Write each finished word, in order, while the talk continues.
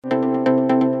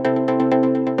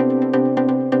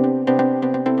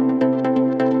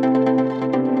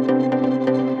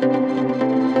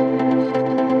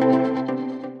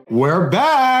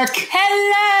back.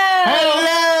 Hello.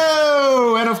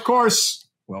 Hello. And of course,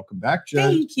 welcome back,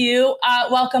 Jen. Thank you.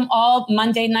 Welcome all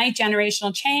Monday night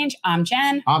Generational Change. I'm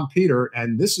Jen. I'm Peter.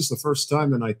 And this is the first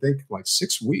time in, I think, like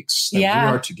 6 weeks that we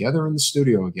are together in the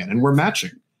studio again. And we're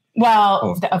matching.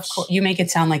 Well, of course, you make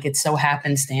it sound like it's so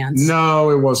happenstance. No,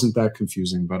 it wasn't that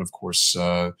confusing. But of course,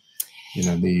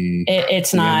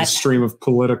 it's not. The stream of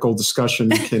political discussion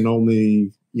can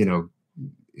only,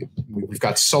 we've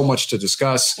got so much to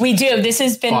discuss. We do. This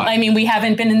has been, we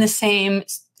haven't been in the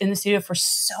studio for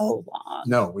so long.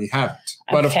 No, we haven't.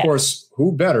 Okay. But of course,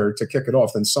 who better to kick it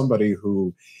off than somebody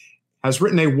who has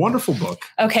written a wonderful book.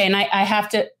 Okay. And I have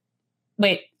to,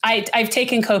 wait, I've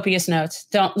taken copious notes.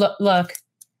 Don't look.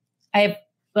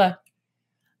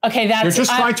 Okay, you're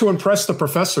just trying to impress the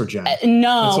professor, Jen.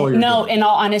 No. In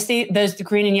all honesty, the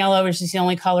green and yellow is just the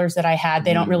only colors that I had.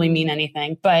 They don't really mean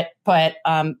anything, but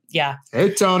yeah.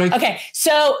 Hey, Tony. Okay,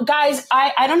 so guys,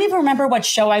 I don't even remember what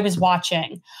show I was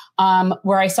watching,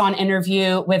 where I saw an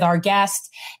interview with our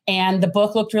guest, and the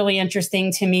book looked really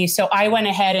interesting to me. So I went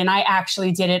ahead and I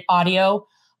actually did it audio.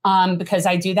 Because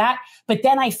I do that. But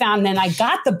then I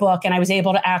got the book and I was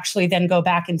able to actually then go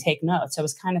back and take notes. So it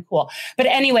was kind of cool. But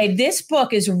anyway, this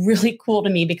book is really cool to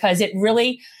me because it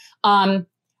really,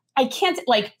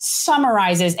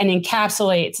 summarizes and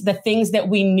encapsulates the things that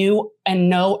we knew and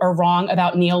know are wrong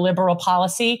about neoliberal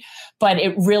policy, but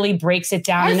it really breaks it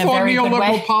down in a very good way. I thought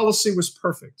neoliberal policy was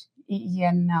perfect.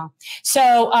 Yeah, no.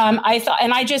 So I thought,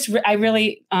 and I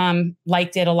really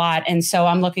liked it a lot. And so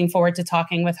I'm looking forward to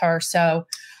talking with her. So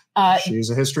she's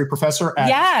a history professor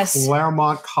at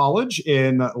Claremont College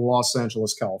in Los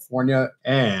Angeles, California.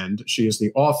 And she is the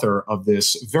author of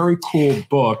this very cool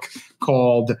book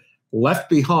called Left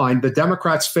Behind, The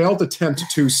Democrats' Failed Attempt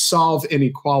to Solve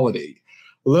Inequality.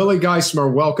 Lily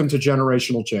Geismer, welcome to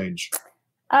Generational Change.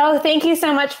 Oh, thank you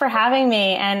so much for having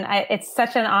me. And it's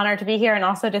such an honor to be here and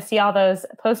also to see all those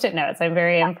Post-it notes. I'm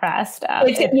very impressed.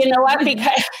 You know what?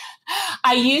 Because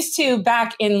I used to,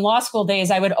 back in law school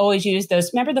days, I would always use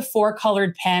those. Remember the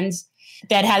 4-colored pens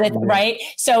that had it, right?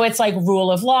 So it's like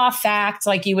rule of law, facts,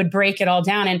 like you would break it all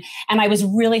down. And I was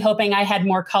really hoping I had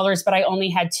more colors, but I only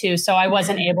had 2. So I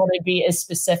wasn't able to be as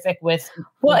specific with.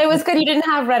 Well, it was good. You didn't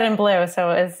have red and blue.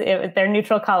 So they're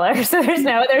neutral colors. So there's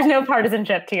no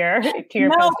partisanship to your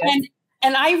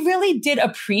And I really did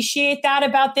appreciate that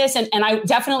about this. And I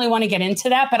definitely want to get into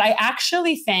that. But I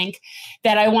actually think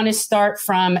that I want to start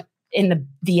from in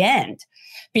the end,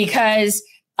 because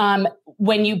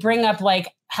when you bring up like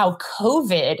how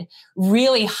COVID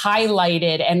really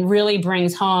highlighted and really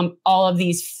brings home all of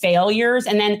these failures.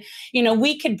 And then,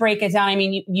 we could break it down. I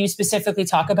mean, you specifically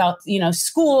talk about,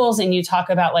 schools, and you talk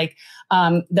about like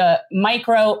the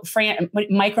micro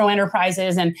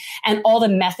enterprises and all the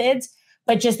methods,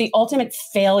 but just the ultimate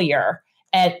failure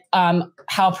at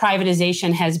how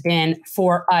privatization has been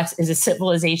for us as a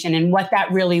civilization and what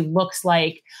that really looks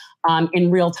like in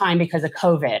real time because of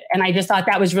COVID. And I just thought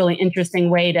that was really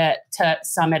interesting way to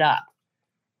sum it up.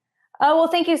 Oh, well,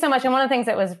 thank you so much. And one of the things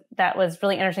that was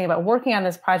really interesting about working on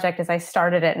this project is I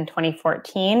started it in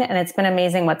 2014, and it's been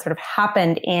amazing what sort of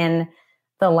happened in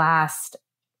the last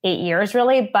 8 years,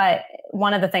 really. But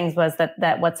one of the things was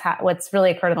that what's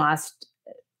really occurred in the last,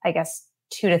 I guess,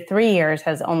 2 to 3 years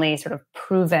has only sort of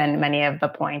proven many of the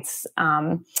points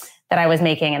that I was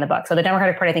making in the book. So the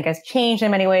Democratic Party, I think, has changed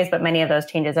in many ways, but many of those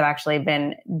changes have actually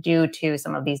been due to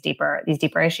some of these deeper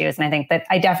issues. And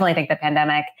I definitely think the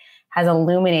pandemic has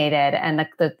illuminated, and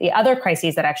the other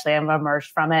crises that actually have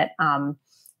emerged from it,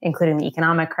 including the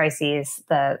economic crises,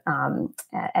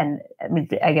 and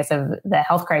I guess of the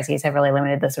health crises, have really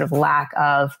illuminated the sort of lack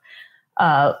of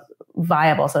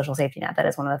viable social safety net. That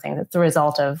is one of the things that's the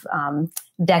result of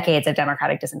decades of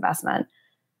Democratic disinvestment.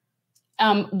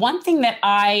 One thing that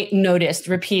I noticed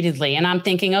repeatedly, and I'm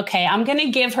thinking, okay, I'm going to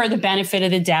give her the benefit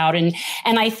of the doubt. And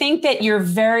I think that you're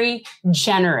very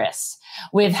generous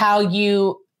with how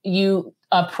you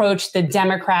approach the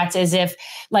Democrats, as if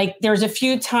like there's a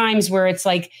few times where it's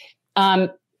like,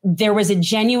 there was a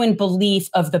genuine belief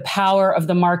of the power of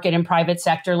the market and private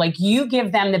sector. Like you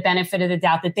give them the benefit of the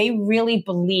doubt that they really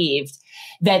believed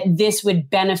that this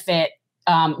would benefit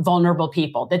vulnerable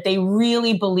people, that they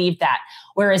really believed that.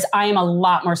 Whereas I am a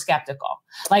lot more skeptical.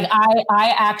 Like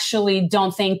I actually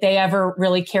don't think they ever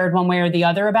really cared one way or the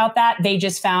other about that. They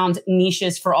just found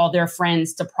niches for all their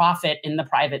friends to profit in the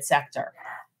private sector.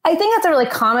 I think that's a really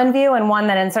common view, and one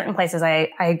that in certain places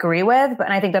I agree with. But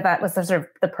I think that was the sort of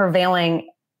the prevailing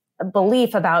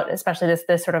belief about, especially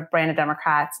this sort of brand of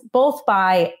Democrats, both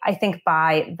by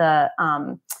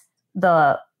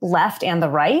the left and the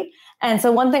right. And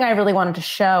so one thing I really wanted to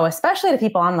show, especially to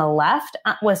people on the left,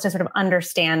 was to sort of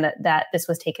understand that this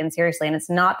was taken seriously. And it's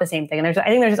not the same thing. And I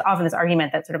think there's just often this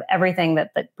argument that sort of everything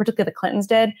that particularly the Clintons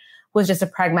did was just a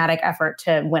pragmatic effort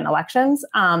to win elections.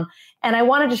 And I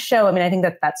wanted to show, I think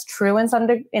that that's true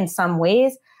in some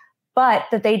ways, but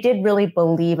that they did really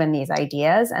believe in these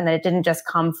ideas and that it didn't just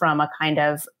come from a kind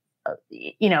of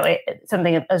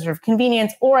something of sort of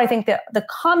convenience. Or I think that the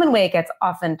common way it gets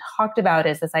often talked about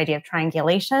is this idea of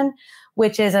triangulation,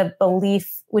 which is a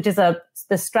belief,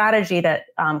 the strategy that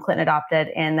Clinton adopted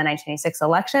in the 1986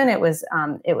 election. It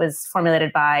was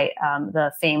formulated by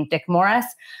the famed Dick Morris,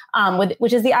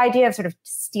 which is the idea of sort of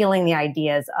stealing the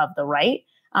ideas of the right.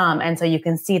 And so you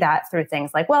can see that through things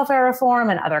like welfare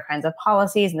reform and other kinds of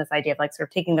policies, and this idea of like sort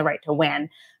of taking the right to win,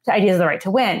 to ideas of the right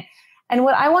to win. And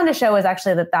what I want to show is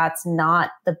actually that that's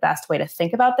not the best way to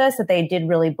think about this, that they did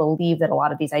really believe that a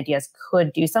lot of these ideas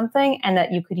could do something and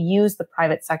that you could use the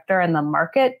private sector and the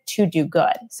market to do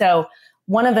good. So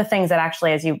one of the things that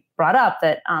actually, as you brought up,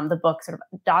 that the book sort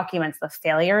of documents the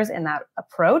failures in that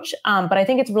approach. But I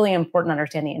think it's really important to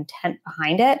understand the intent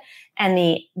behind it and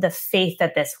the faith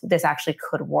that this actually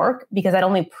could work, because that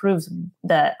only proves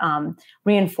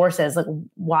reinforces like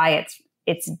why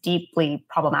it's deeply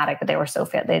problematic that they were so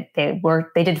fail. They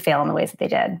did fail in the ways that they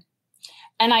did.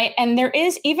 And there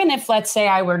is, even if, let's say,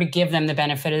 I were to give them the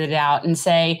benefit of the doubt and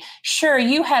say, sure,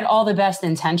 you had all the best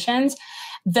intentions,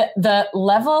 the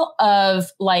level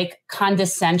of like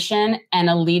condescension and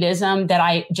elitism that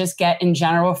I just get in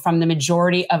general from the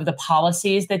majority of the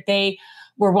policies that they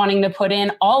were wanting to put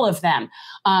in, all of them,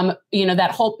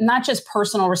 that whole, not just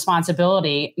personal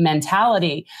responsibility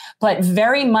mentality, but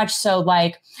very much so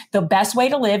like the best way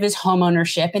to live is home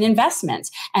ownership and investments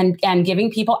and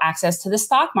giving people access to the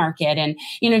stock market and,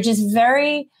 just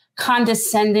very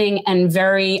condescending and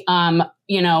very,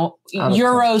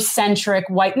 Eurocentric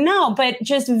but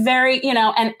just very,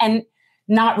 and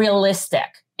not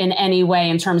realistic in any way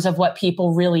in terms of what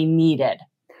people really needed.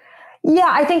 Yeah,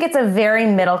 I think it's a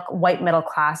very white middle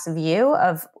class view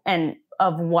of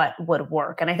what would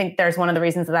work. And I think there's one of the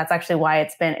reasons that's actually why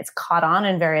it's caught on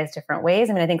in various different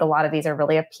ways. I think a lot of these are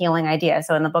really appealing ideas.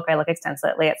 So in the book, I look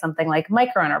extensively at something like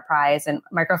microenterprise and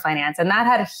microfinance, and that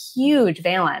had a huge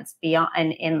valence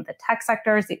beyond in the tech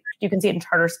sectors. You can see it in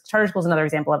charter schools, another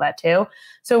example of that too.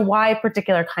 So why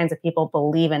particular kinds of people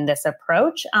believe in this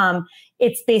approach?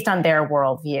 It's based on their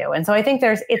worldview. And so I think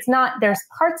there's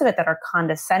parts of it that are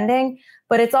condescending,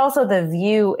 but it's also the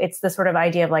view, it's the sort of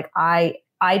idea of like,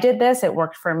 I did this, it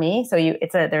worked for me. So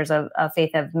there's a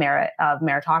faith of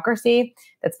meritocracy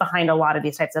that's behind a lot of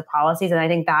these types of policies. And I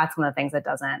think that's one of the things that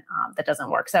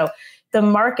doesn't work. So the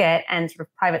market and sort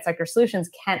of private sector solutions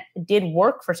did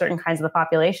work for certain kinds of the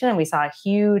population. And we saw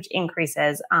huge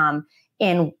increases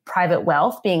in private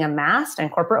wealth being amassed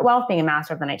and corporate wealth being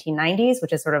amassed over the 1990s,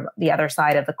 which is sort of the other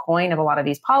side of the coin of a lot of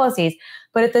these policies.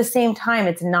 But at the same time,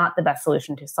 it's not the best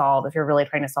solution to solve if you're really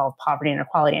trying to solve poverty and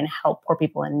inequality and help poor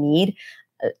people in need.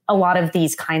 A lot of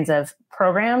these kinds of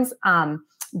programs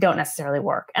don't necessarily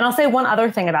work. And I'll say one other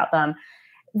thing about them.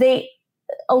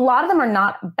 A lot of them are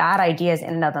not bad ideas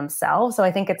in and of themselves. So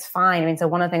I think it's fine. So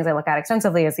one of the things I look at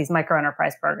extensively is these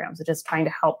microenterprise programs, which is trying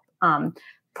to help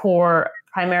poor,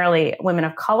 primarily women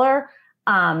of color,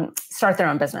 start their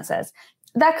own businesses.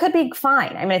 That could be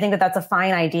fine. I think that that's a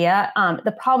fine idea.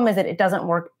 The problem is that it doesn't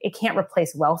work. It can't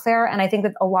replace welfare. And I think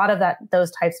that a lot of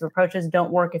those types of approaches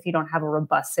don't work if you don't have a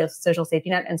robust social safety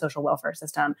net and social welfare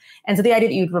system. And so the idea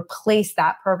that you'd replace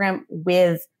that program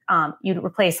with, you'd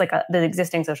replace like the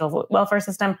existing social welfare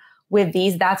system with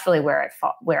these, that's really where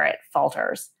it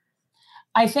falters.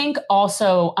 I think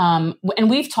also, and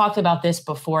we've talked about this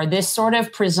before, this sort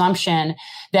of presumption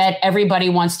that everybody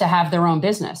wants to have their own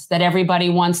business, that everybody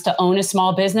wants to own a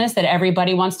small business, that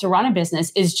everybody wants to run a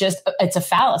business it's a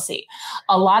fallacy.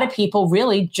 A lot of people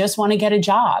really just want to get a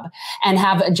job and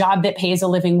have a job that pays a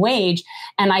living wage.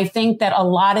 And I think that a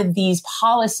lot of these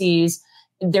policies,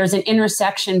 there's an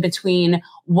intersection between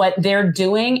what they're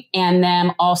doing and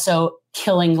them also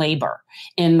killing labor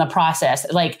in the process.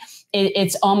 Like,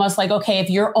 it's almost like, okay, if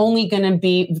you're only going to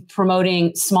be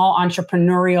promoting small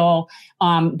entrepreneurial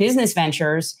business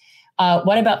ventures,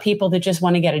 what about people that just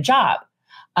want to get a job?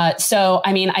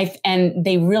 And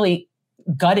they really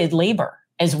gutted labor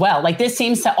as well. Like this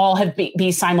seems to all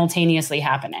be simultaneously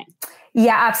happening.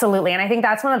 Yeah, absolutely. And I think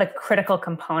that's one of the critical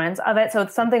components of it. So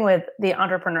it's something with the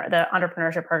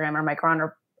entrepreneurship program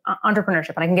or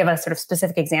entrepreneurship. And I can give a sort of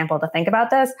specific example to think about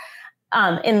this.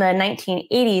 In the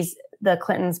 1980s, the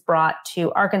Clintons brought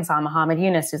to Arkansas Muhammad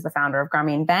Yunus, who's the founder of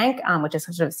Grameen Bank, which is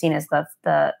sort of seen as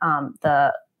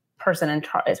the person in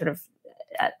charge, sort of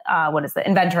the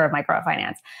inventor of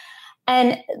microfinance.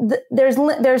 And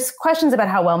there's questions about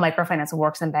how well microfinance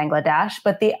works in Bangladesh,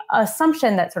 but the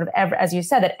assumption that sort of, as you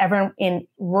said, that everyone in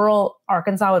rural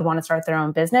Arkansas would want to start their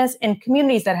own business in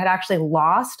communities that had actually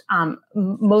lost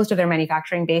most of their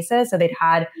manufacturing bases. So they'd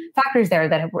had factories there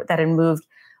that had moved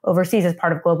overseas as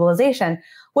part of globalization.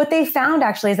 What they found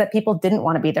actually is that people didn't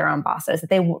want to be their own bosses, that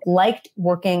they liked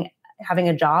having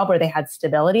a job where they had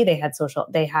stability, they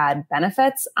had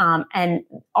benefits, and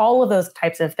all of those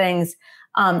types of things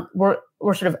were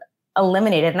sort of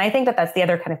eliminated. And I think that that's the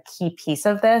other kind of key piece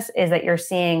of this is that you're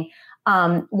seeing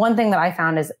one thing that I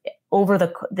found is over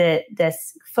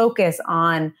this focus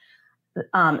on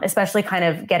especially kind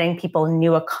of getting people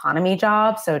new economy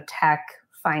jobs, so tech,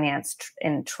 finance,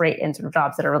 and trade, and sort of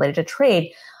jobs that are related to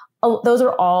trade. Those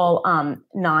are all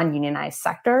non-unionized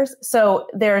sectors. So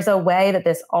there's a way that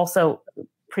this also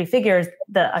prefigures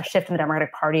a shift in the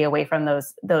Democratic Party away from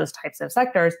those types of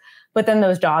sectors, but then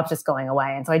those jobs just going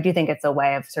away. And so I do think it's a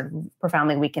way of sort of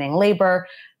profoundly weakening labor.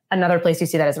 Another place you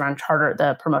see that is around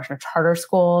the promotion of charter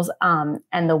schools,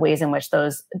 and the ways in which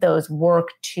those work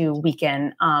to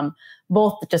weaken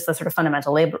both just the sort of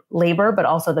fundamental labor, but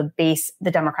also the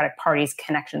Democratic Party's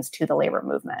connections to the labor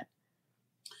movement.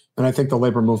 And I think the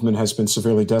labor movement has been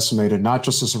severely decimated, not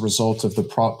just as a result of the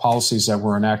policies that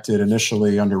were enacted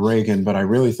initially under Reagan, but I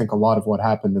really think a lot of what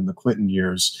happened in the Clinton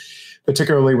years,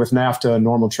 particularly with NAFTA and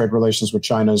normal trade relations with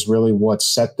China, is really what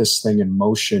set this thing in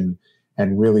motion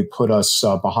and really put us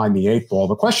behind the eight ball.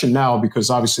 The question now, because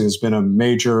obviously there's been a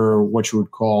major, what you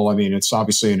would call, I mean, it's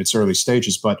obviously in its early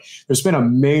stages, but there's been a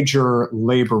major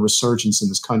labor resurgence in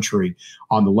this country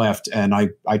on the left. And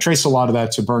I trace a lot of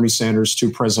that to Bernie Sanders'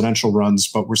 2 presidential runs,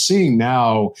 but we're seeing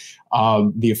now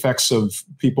the effects of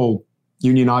people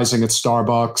unionizing at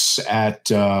Starbucks,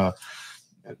 at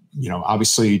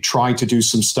obviously trying to do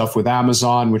some stuff with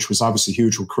Amazon, which was obviously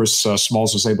huge, what Chris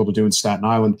Smalls was able to do in Staten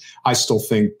Island. I still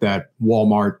think that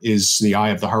Walmart is the eye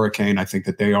of the hurricane. I think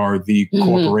that they are the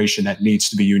corporation that needs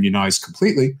to be unionized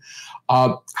completely.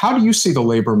 How do you see the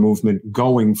labor movement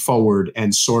going forward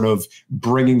and sort of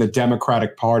bringing the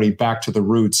Democratic Party back to the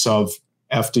roots of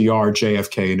FDR,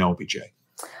 JFK, and LBJ?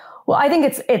 Well, I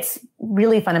think it's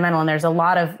really fundamental, and there's a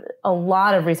lot of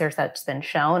research that's been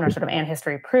shown, and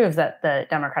history proves that the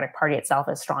Democratic Party itself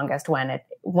is strongest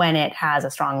when it has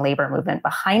a strong labor movement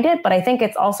behind it. But I think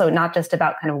it's also not just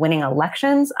about kind of winning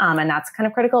elections, and that's kind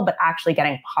of critical, but actually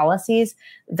getting policies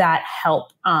that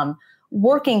help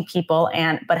working people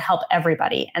but help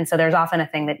everybody. And so there's often a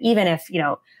thing that even if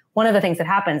one of the things that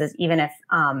happens is even if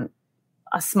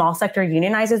a small sector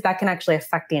unionizes, that can actually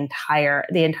affect the entire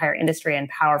industry in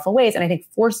powerful ways. And I think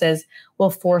will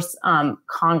force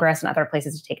Congress and other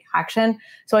places to take action.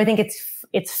 So I think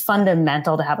it's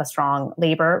fundamental to have a strong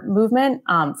labor movement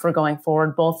for going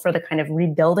forward, both for the kind of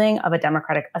rebuilding of a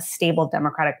stable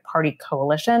Democratic Party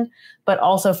coalition, but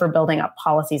also for building up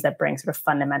policies that bring sort of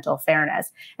fundamental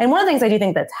fairness. And one of the things I do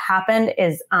think that's happened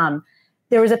is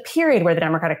there was a period where the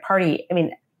Democratic Party,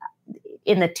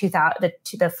 in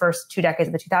the first 2 decades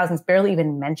of the 2000s, barely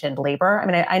even mentioned labor.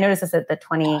 I noticed this at the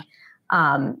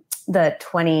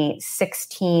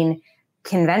 2016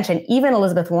 convention. Even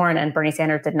Elizabeth Warren and Bernie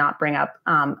Sanders did not bring up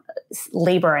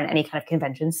labor in any kind of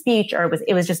convention speech, or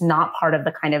it was just not part of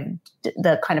the kind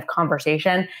of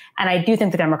conversation. And I do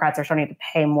think the Democrats are starting to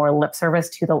pay more lip service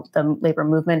to the labor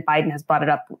movement. Biden has brought it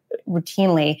up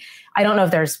routinely. I don't know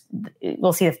if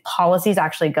we'll see if policies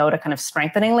actually go to kind of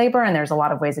strengthening labor. And there's a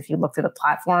lot of ways, if you look through the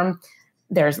platform,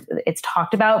 it's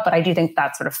talked about, but I do think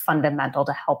that's sort of fundamental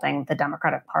to helping the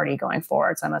Democratic Party going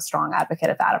forward. So I'm a strong advocate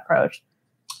of that approach.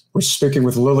 We're speaking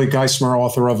with Lily Geismar,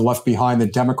 author of Left Behind, The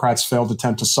Democrats' Failed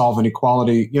Attempt to Solve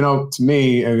Inequality. To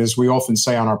me, as we often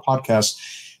say on our podcast,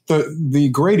 the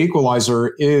great equalizer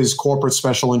is corporate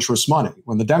special interest money.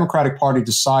 When the Democratic Party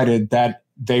decided that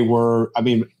they were,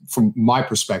 from my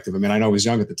perspective, I know I was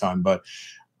young at the time, but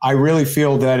I really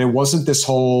feel that it wasn't this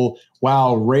whole,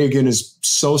 wow, Reagan is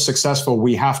so successful,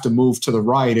 we have to move to the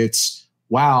right. It's,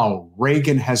 wow,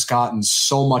 Reagan has gotten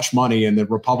so much money and the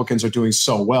Republicans are doing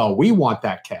so well. We want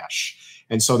that cash.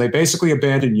 And so they basically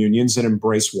abandoned unions and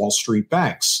embraced Wall Street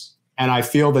banks. And I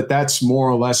feel that that's more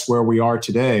or less where we are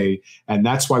today. And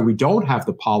that's why we don't have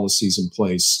the policies in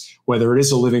place, whether it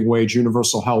is a living wage,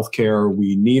 universal health care.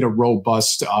 We need a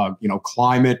robust,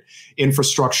 climate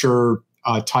infrastructure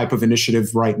type of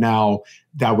initiative right now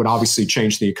that would obviously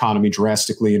change the economy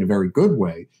drastically in a very good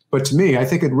way. But to me, I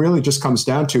think it really just comes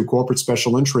down to corporate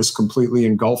special interests completely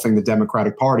engulfing the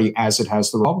Democratic Party as it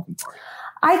has the Republican Party.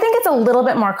 I think it's a little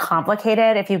bit more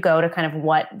complicated if you go to kind of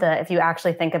if you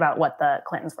actually think about what the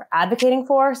Clintons were advocating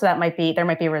for. So there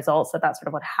might be results that's sort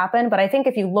of what happened. But I think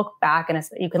if you look back and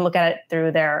you can look at it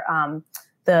through their,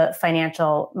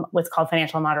 what's called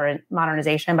financial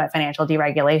modernization by financial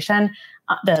deregulation,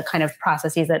 the kind of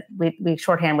processes that we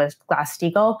shorthand with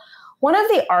Glass-Steagall. One of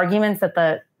the arguments that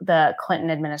the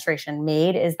Clinton administration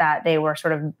made is that they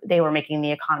were making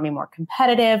the economy more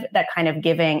competitive, that kind of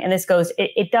giving, and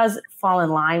it does fall in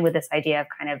line with this idea of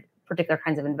kind of particular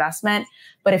kinds of investment.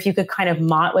 But if you could kind of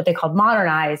what they called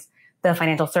modernize the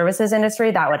financial services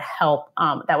industry, that would help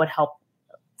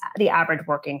the average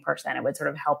working person. It would sort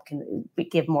of help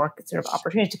give more sort of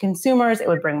opportunities to consumers. It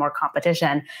would bring more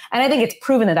competition. And I think it's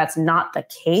proven that that's not the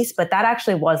case, but that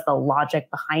actually was the logic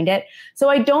behind it. So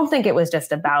I don't think it was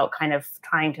just about kind of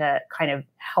trying to kind of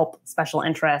help special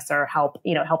interests or help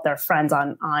their friends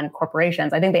on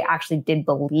corporations. I think they actually did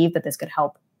believe that this could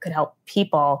help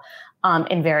people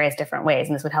in various different ways,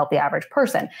 and this would help the average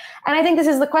person. And I think this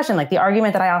is the question, like the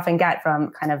argument that I often get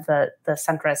from kind of the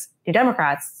centrist New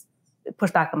Democrats,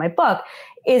 push back on my book,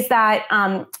 is that,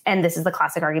 and this is the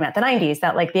classic argument, the 90s,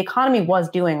 that like the economy was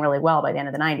doing really well by the end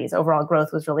of the 90s. Overall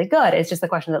growth was really good. It's just the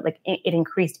question that like it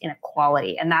increased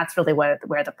inequality. And that's really where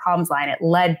the problems lie. And it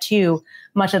led to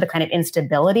much of the kind of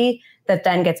instability that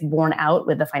then gets borne out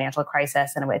with the financial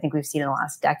crisis and what I think we've seen in the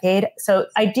last decade. So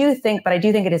I do think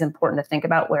it is important to think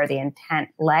about where the intent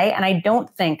lay. And I don't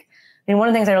think, one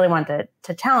of the things I really want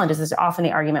to challenge is often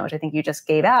the argument, which I think you just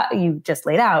laid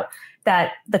out,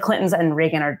 that the Clintons and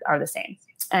Reagan are the same.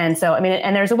 And so,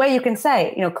 and there's a way you can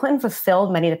say, Clinton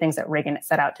fulfilled many of the things that Reagan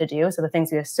set out to do. So the things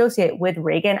we associate with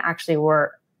Reagan actually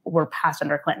were passed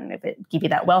under Clinton. If it be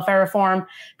that welfare reform,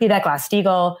 be that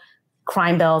Glass-Steagall,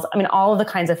 crime bills, all of the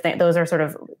kinds of things, those are sort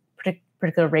of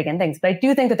particular Reagan things. But I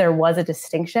do think that there was a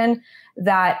distinction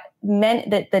that meant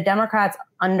that the Democrats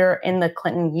in the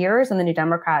Clinton years and the New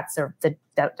Democrats or the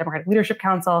Democratic Leadership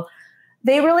Council,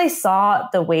 they really saw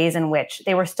the ways in which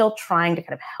they were still trying to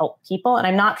kind of help people. And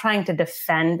I'm not trying to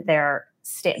defend their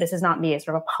state. This is not me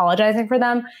sort of apologizing for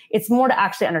them. It's more to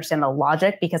actually understand the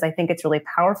logic, because I think it's really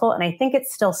powerful. And I think it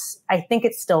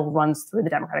still runs through the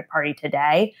Democratic Party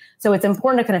today. So it's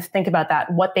important to kind of think about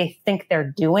that, what they think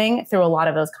they're doing through a lot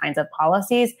of those kinds of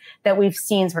policies that we've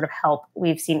seen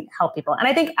help people. And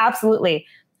I think absolutely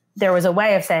there was a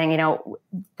way of saying,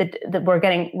 that we're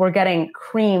getting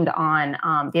creamed on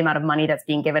the amount of money that's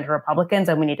being given to Republicans,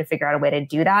 and we need to figure out a way to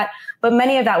do that. But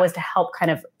many of that was to help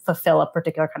kind of fulfill a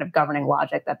particular kind of governing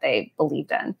logic that they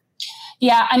believed in.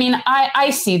 Yeah, I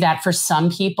see that for some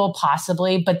people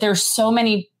possibly, but there's so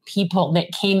many people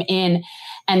that came in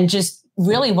and just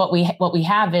really what we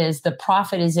have is the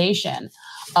profitization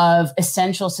of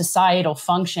essential societal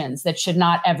functions that should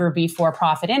not ever be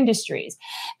for-profit industries.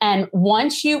 And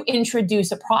once you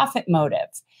introduce a profit motive,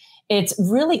 it's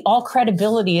really all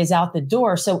credibility is out the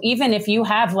door. So even if you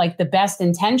have like the best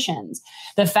intentions,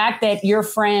 the fact that your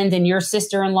friend and your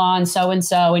sister-in-law and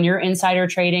so-and-so and you're insider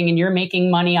trading and you're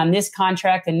making money on this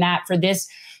contract and that for this,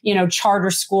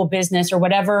 charter school business or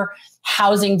whatever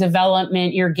housing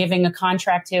development you're giving a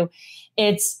contract to,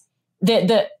 it's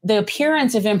the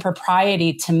appearance of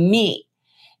impropriety to me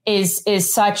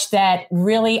is such that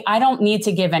really I don't need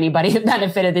to give anybody the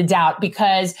benefit of the doubt,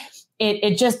 because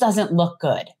it just doesn't look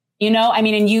good. And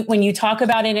when you talk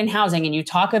about it in housing and you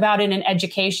talk about it in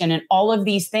education and all of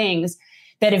these things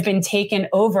that have been taken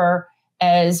over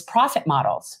as profit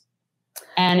models,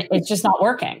 and it's just not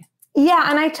working.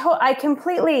 Yeah. And I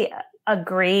completely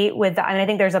agree with that. I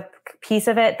think there's a piece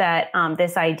of it that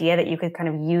this idea that you could kind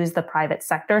of use the private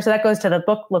sector. So that goes to the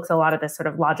book, looks a lot at this sort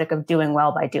of logic of doing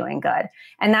well by doing good.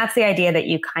 And that's the idea that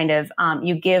you kind of,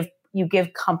 you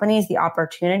give companies the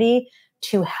opportunity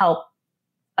to help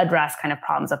address kind of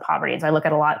problems of poverty. And so I look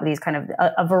at a lot of these kind of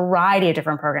a variety of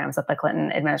different programs that the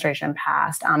Clinton administration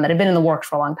passed that have been in the works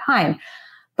for a long time.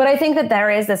 But I think that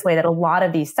there is this way that a lot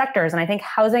of these sectors, and I think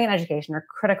housing and education are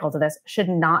critical to this, should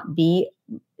not be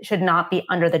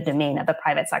under the domain of the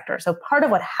private sector. So part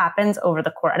of what happens over the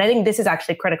course, and I think this is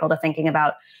actually critical to thinking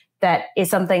about, that is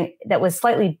something that was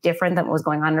slightly different than what was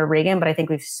going on under Reagan, but I think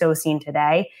we've so seen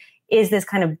today, is this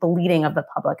kind of bleeding of the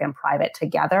public and private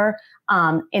together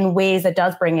in ways that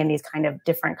does bring in these kind of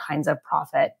different kinds of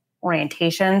profit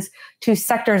orientations to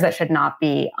sectors that should not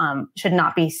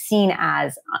be seen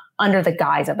as under the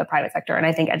guise of the private sector. And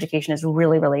I think education is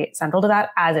really, really central to that,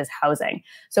 as is housing.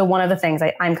 So one of the things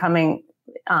I'm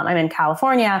in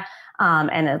California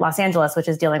and in Los Angeles, which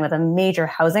is dealing with a major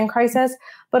housing crisis.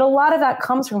 But a lot of that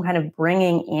comes from kind of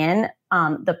bringing in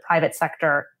the private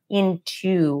sector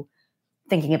into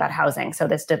thinking about housing. So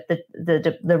this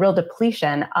the real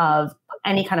depletion of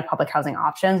any kind of public housing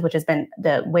options, which has been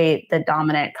the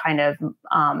dominant kind of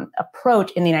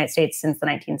approach in the United States since the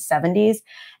 1970s.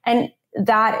 And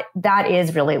that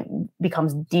is really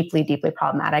becomes deeply, deeply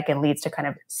problematic and leads to kind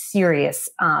of serious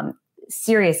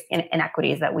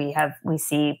inequities that we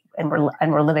see and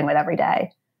we're living with every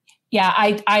day. Yeah,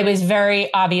 I was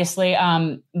very obviously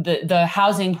the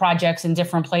housing projects in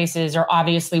different places are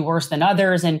obviously worse than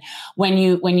others. And when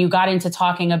you got into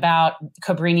talking about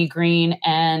Cabrini Green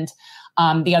and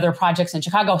the other projects in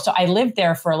Chicago, so I lived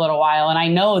there for a little while, and I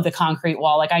know the concrete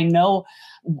wall. Like I know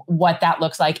what that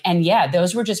looks like. And yeah,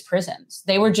 those were just prisons.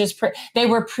 They were just they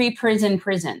were pre-prison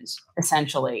prisons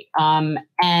essentially.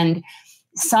 And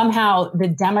somehow the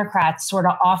Democrats sort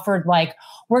of offered like,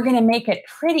 we're going to make it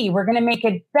pretty. We're going to make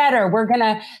it better. We're going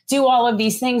to do all of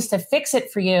these things to fix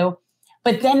it for you.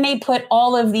 But then they put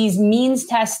all of these means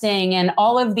testing and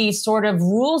all of these sort of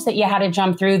rules that you had to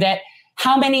jump through, that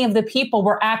how many of the people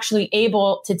were actually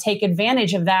able to take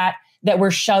advantage of that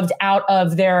were shoved out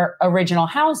of their original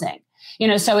housing.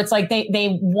 So it's like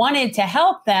they wanted to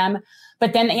help them,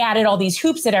 but then they added all these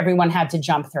hoops that everyone had to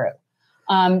jump through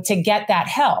to get that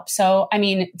help. So, I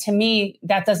mean, to me,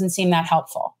 that doesn't seem that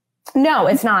helpful. No,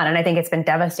 it's not. And I think it's been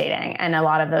devastating. And a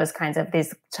lot of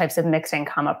these types of mixed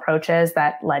income approaches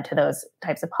that led to those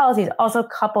types of policies, also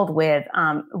coupled with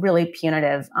really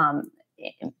punitive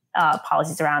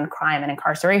policies around crime and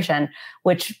incarceration,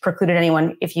 which precluded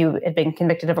anyone, if you had been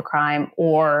convicted of a crime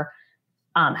or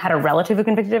had a relative who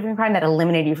convicted of a crime, that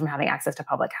eliminated you from having access to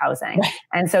public housing. Right.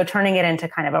 And so turning it into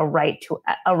kind of a right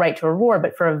to reward,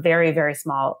 but for a very, very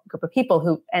small group of people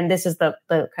who, and this is the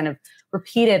kind of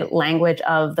repeated language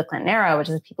of the Clinton era, which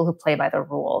is people who play by the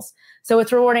rules. So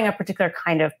it's rewarding a particular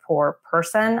kind of poor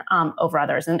person over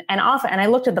others. And often, and I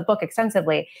looked at the book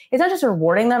extensively, it's not just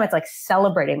rewarding them, it's like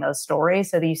celebrating those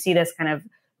stories. So that you see this kind of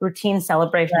routine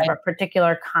celebration of a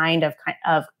particular kind of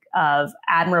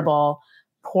admirable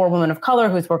poor woman of color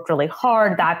who's worked really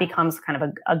hard. That becomes kind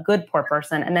of a good poor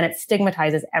person. And then it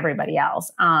stigmatizes everybody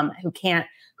else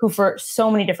who for so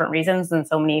many different reasons and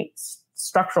so many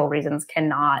structural reasons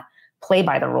cannot play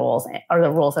by the rules, or the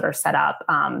rules that are set up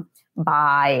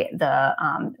by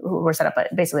who were set up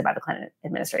basically by the Clinton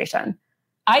administration.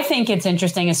 I think it's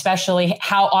interesting, especially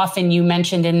how often you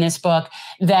mentioned in this book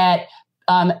that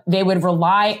they would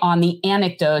rely on the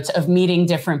anecdotes of meeting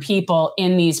different people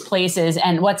in these places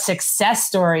and what success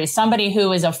stories, somebody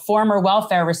who is a former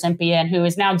welfare recipient who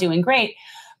is now doing great.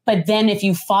 But then if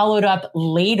you followed up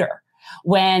later,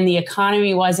 when the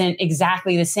economy wasn't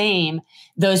exactly the same,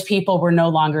 those people were no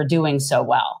longer doing so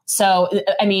well. So,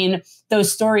 I mean,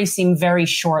 those stories seem very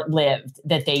short-lived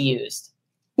that they used.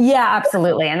 Yeah,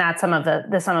 absolutely. And that's some of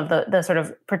the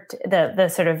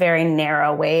sort of very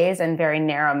narrow ways and very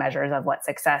narrow measures of what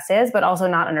success is, but also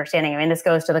not understanding. I mean, this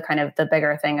goes to the kind of the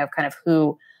bigger thing of kind of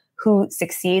who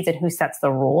succeeds and who sets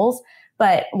the rules.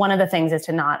 But one of the things is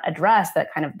to not address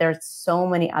that kind of there's so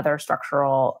many other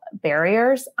structural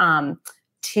barriers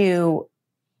to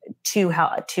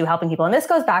helping people. And this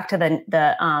goes back to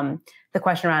the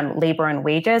question around labor and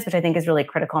wages, which I think is really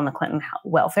critical in the Clinton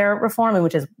welfare reform, and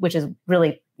which is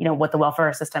really, what the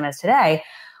welfare system is today,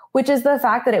 which is the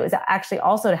fact that it was actually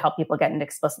also to help people get into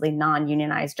explicitly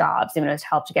non-unionized jobs. It was to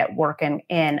help to get work in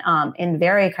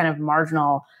very kind of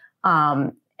marginal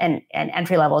and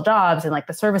entry-level jobs in like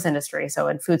the service industry, so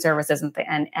in food services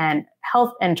and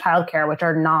health and childcare, which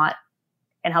are not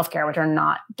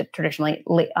traditionally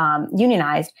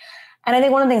unionized. And I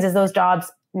think one of the things is those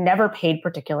jobs never paid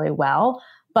particularly well.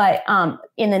 But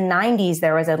in the 90s,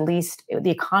 there was the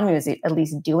economy was at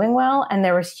least doing well. And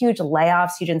there was huge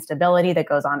layoffs, huge instability that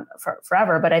goes on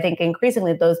forever. But I think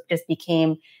increasingly those just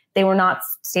they were not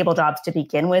stable jobs to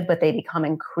begin with, but they become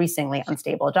increasingly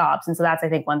unstable jobs. And so that's, I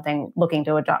think, one thing, looking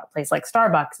to a place like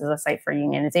Starbucks as a site for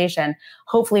unionization,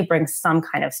 hopefully brings some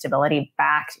kind of stability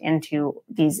back into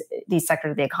these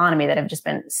sectors of the economy that have just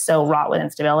been so wrought with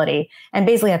instability, and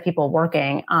basically have people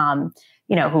working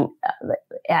who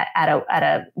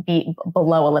be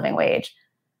below a living wage.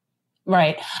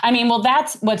 Right. I mean, well,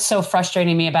 that's what's so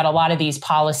frustrating me about a lot of these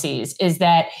policies is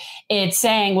that it's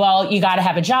saying, well, you got to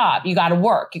have a job, you got to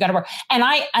work. And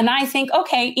I think,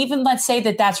 okay, even let's say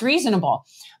that that's reasonable,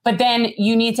 but then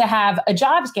you need to have a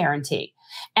jobs guarantee.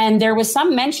 And there was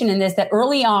some mention in this that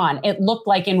early on, it looked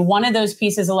like in one of those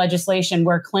pieces of legislation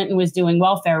where Clinton was doing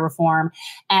welfare reform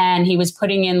and he was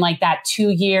putting in like that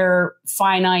 2-year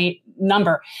finite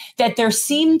number, that there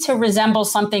seemed to resemble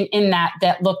something in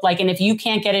that looked like, and if you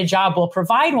can't get a job, we'll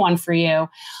provide one for you.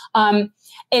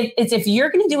 It's if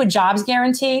you're going to do a jobs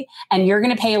guarantee and you're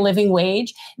going to pay a living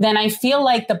wage, then I feel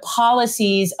like the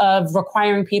policies of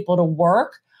requiring people to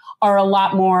work are a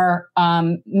lot more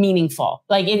meaningful.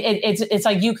 Like it's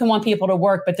like you can want people to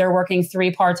work, but they're working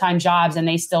 3 part-time jobs and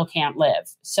they still can't live.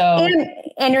 So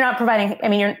and you're not providing. I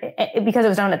mean, because it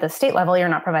was done at the state level, you're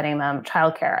not providing them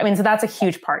childcare. I mean, so that's a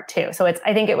huge part too. So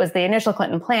I think it was the initial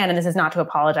Clinton plan, and this is not to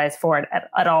apologize for it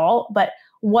at all, but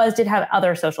did have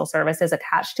other social services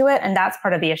attached to it, and that's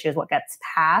part of the issue. Is what gets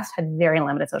passed had very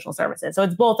limited social services. So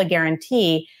it's both a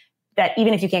guarantee that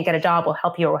even if you can't get a job, we'll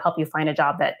help you find a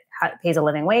job that pays a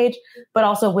living wage, but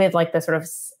also with like the sort of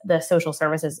the social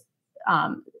services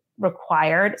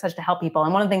required such to help people.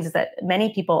 And one of the things is that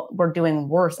many people were doing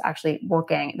worse actually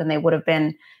working than they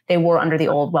were under the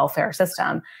old welfare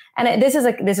system. And this is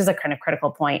a kind of critical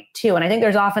point too. And I think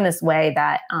there's often this way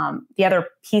that the other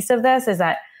piece of this is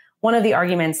that one of the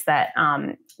arguments that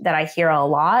I hear a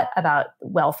lot about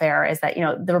welfare is that,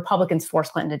 the Republicans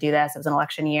forced Clinton to do this. It was an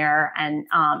election year, and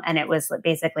it was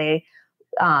basically,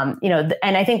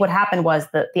 and I think what happened was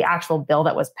the actual bill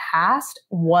that was passed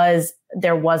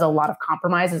there was a lot of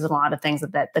compromises and a lot of things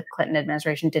that the Clinton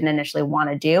administration didn't initially want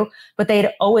to do, but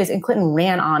and Clinton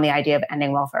ran on the idea of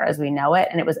ending welfare as we know it.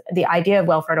 And it was the idea of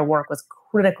welfare to work was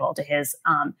critical to his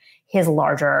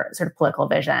larger sort of political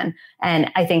vision. And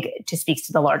I think it just speaks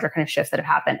to the larger kind of shifts that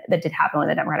did happen with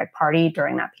the Democratic Party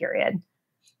during that period.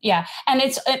 Yeah.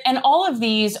 And all of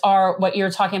these are what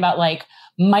you're talking about, like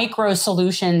micro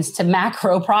solutions to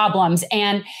macro problems.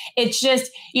 And it's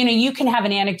just, you can have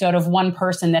an anecdote of one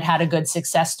person that had a good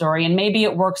success story and maybe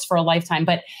it works for a lifetime,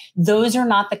 but those are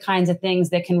not the kinds of things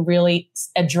that can really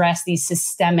address these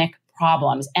systemic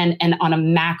problems and on a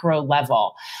macro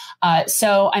level.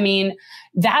 So, I mean,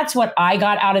 that's what I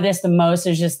got out of this the most,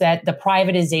 is just that the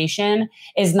privatization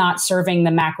is not serving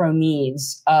the macro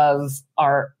needs of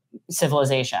our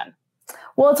civilization.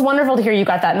 Well, it's wonderful to hear you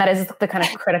got that. And that is the kind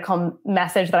of critical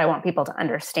message that I want people to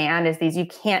understand is you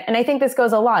can't, and I think this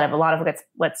goes a lot of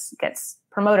what gets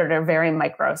promoted are very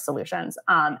micro solutions.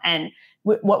 And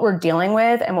what we're dealing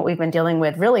with and what we've been dealing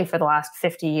with really for the last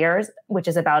 50 years, which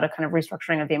is about a kind of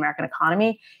restructuring of the American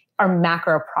economy, are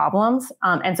macro problems.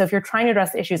 And so if you're trying to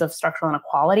address issues of structural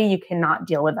inequality, you cannot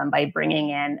deal with them by bringing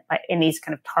in these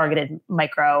kind of targeted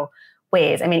micro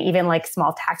ways. I mean, even like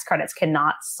small tax credits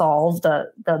cannot solve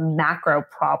the macro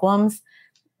problems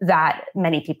that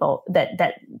many people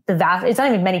it's not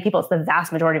even many people, it's the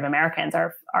vast majority of Americans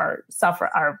are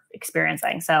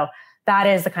experiencing. So that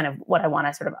is the kind of what I want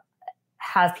to sort of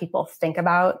have people think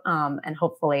about. And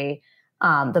hopefully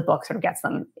the book sort of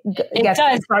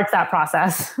starts that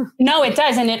process. No, it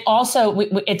does. And it also,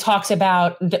 it talks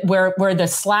about where the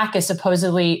slack is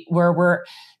supposedly where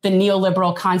the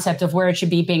neoliberal concept of where it should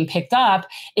be being picked up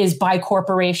is by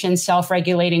corporations,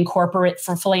 self-regulating corporate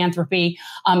for philanthropy,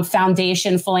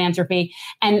 foundation philanthropy.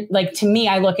 And like, to me,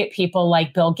 I look at people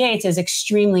like Bill Gates as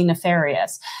extremely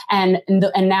nefarious. And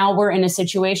now we're in a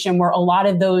situation where a lot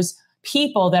of those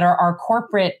people that are our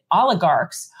corporate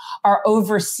oligarchs are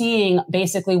overseeing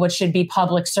basically what should be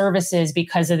public services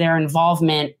because of their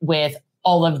involvement with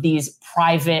all of these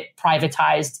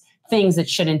privatized things that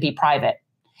shouldn't be private.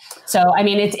 So, I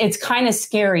mean, it's kind of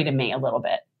scary to me a little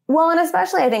bit. Well, and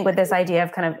especially I think with this idea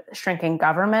of kind of shrinking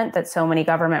government, that so many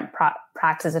government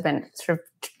practices have been sort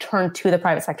of turned to the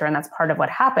private sector, and that's part of what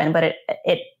happened. But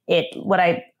what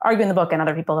I argue in the book and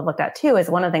other people have looked at too is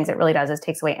one of the things it really does is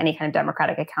takes away any kind of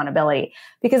democratic accountability,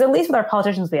 because at least with our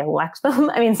politicians, we elect them.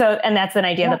 I mean, and that's an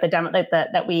idea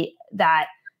that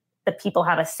the people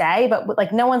have a say, but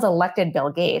like no one's elected Bill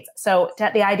Gates. So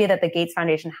the idea that the Gates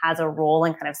Foundation has a role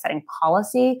in kind of setting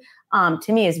policy,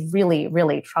 to me is really,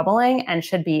 really troubling and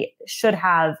should be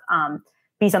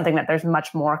something that there's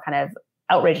much more kind of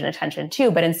outrage and attention to.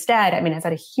 But instead, I mean, has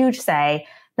had a huge say,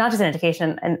 not just in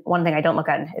education. And one thing I don't look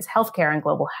at is healthcare and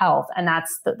global health. And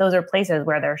those are places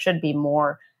where there should be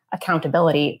more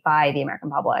accountability by the American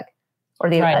public, or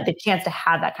the chance to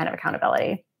have that kind of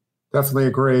accountability. Definitely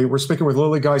agree. We're speaking with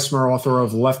Lily Geismer, author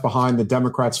of Left Behind, The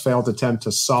Democrats' Failed Attempt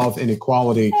to Solve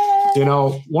Inequality.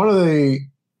 One of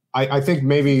I think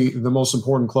maybe the most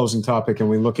important closing topic, and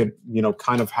we look at,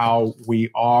 kind of how we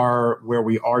are where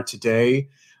we are today.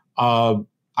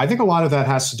 I think a lot of that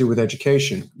has to do with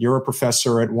education. You're a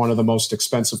professor at one of the most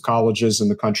expensive colleges in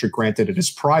the country. Granted, it is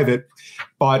private,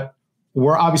 but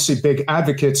we're obviously big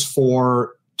advocates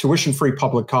for tuition-free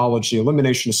public college, the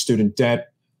elimination of student debt.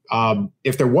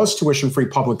 If there was tuition-free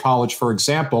public college, for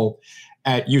example,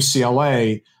 at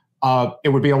UCLA, it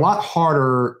would be a lot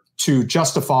harder to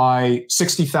justify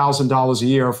 $60,000 a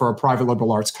year for a private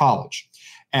liberal arts college,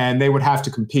 and they would have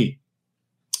to compete.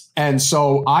 And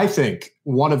so I think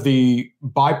one of the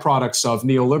byproducts of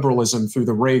neoliberalism through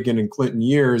the Reagan and Clinton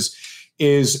years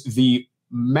is the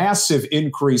massive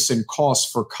increase in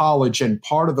costs for college. And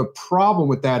part of the problem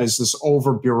with that is this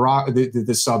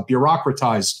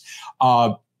bureaucratized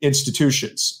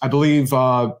institutions. I believe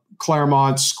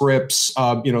Claremont, Scripps,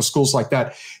 schools like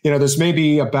that. There's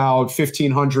maybe about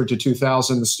 1,500 to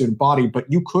 2,000 the student body,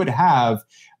 but you could have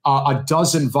a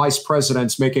dozen vice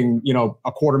presidents making,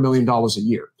 $250,000 a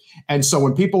year. And so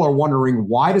when people are wondering,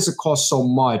 why does it cost so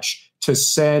much to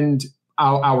send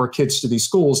our kids to these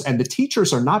schools, and the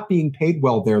teachers are not being paid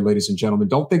well there, ladies and gentlemen.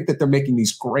 Don't think that they're making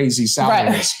these crazy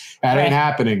salaries. That ain't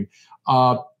happening.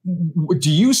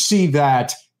 Do you see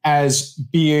that as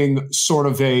being sort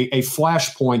of a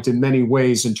flashpoint in many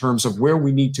ways in terms of where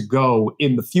we need to go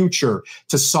in the future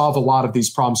to solve a lot of these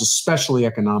problems, especially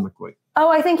economically? Oh,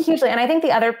 I think hugely. And I think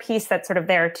the other piece that's sort of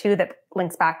there too, that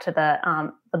links back to the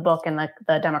book and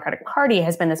the Democratic Party,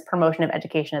 has been this promotion of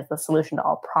education as the solution to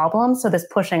all problems. So this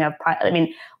pushing of,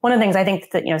 one of the things I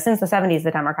think that, since the 70s,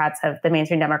 the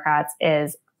mainstream Democrats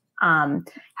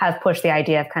have pushed the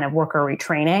idea of kind of worker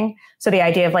retraining. So the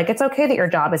idea of it's okay that your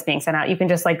job is being sent out. You can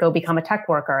just go become a tech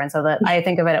worker. And so I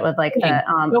think of it with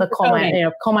the coal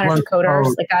miners to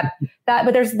coders, like that.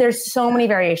 But there's so many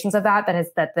variations of that has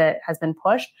been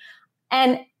pushed.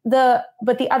 And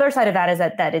but the other side of that is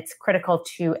that it's critical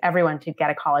to everyone to get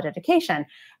a college education.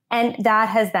 And that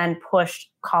has then pushed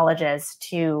colleges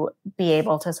to be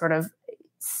able to sort of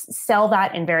sell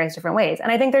that in various different ways. And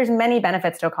I think there's many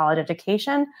benefits to a college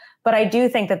education, but I do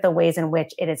think that the ways in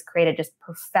which it has created just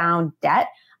profound debt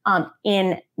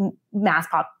in mass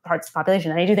parts of the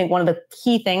population. And I do think one of the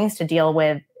key things to deal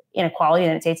with inequality in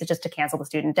the United States is just to cancel the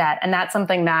student debt, and that's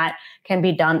something that can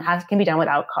be done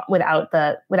without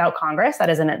Congress. That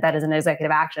is an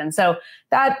executive action. So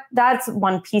that's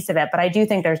one piece of it. But I do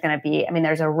think there's going to be,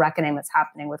 there's a reckoning that's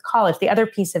happening with college. The other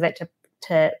piece of it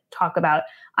to talk about,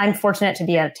 I'm fortunate to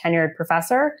be a tenured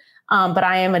professor, but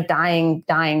I am a dying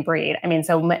breed.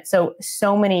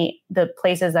 So many the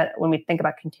places that when we think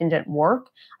about contingent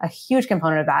work, a huge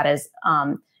component of that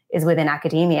is within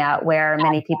academia, where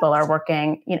many people are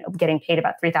working, getting paid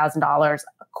about $3,000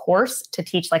 a course to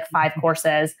teach 5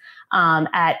 courses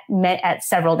at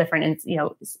several different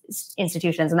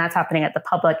institutions, and that's happening at the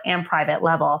public and private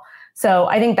level. So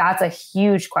I think that's a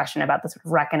huge question about the sort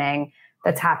of reckoning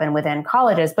that's happened within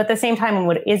colleges. But at the same time, when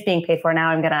what is being paid for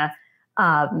now,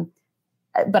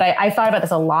 but I thought about this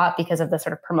a lot because of the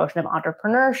sort of promotion of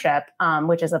entrepreneurship,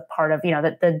 which is a part of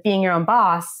the being your own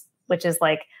boss, which is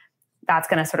that's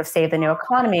going to sort of save the new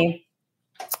economy,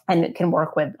 and it can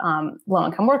work with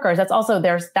low-income workers. That's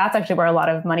actually where a lot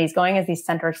of money is going, is these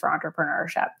centers for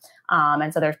entrepreneurship.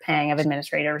 And so there's paying of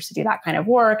administrators to do that kind of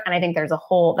work. And I think there's a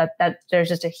whole that there's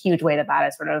just a huge way that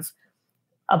is sort of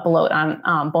a bloat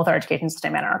on both our education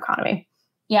system and our economy.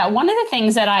 Yeah, one of the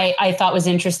things that I thought was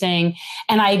interesting,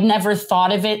 and I'd never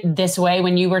thought of it this way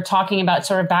when you were talking about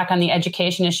sort of back on the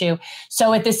education issue.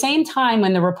 So at the same time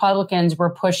when the Republicans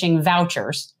were pushing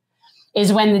vouchers,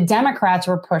 is when the Democrats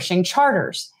were pushing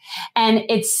charters. And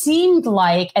it seemed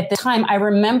like at the time,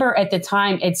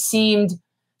 it seemed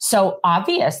so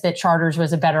obvious that charters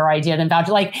was a better idea than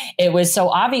vouchers. It was so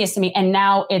obvious to me. And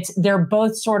now they're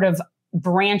both sort of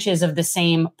branches of the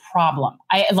same problem.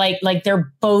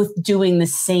 They're both doing the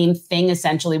same thing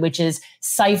essentially, which is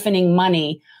siphoning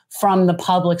money from the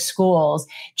public schools,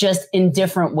 just in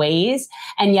different ways.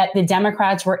 And yet the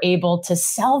Democrats were able to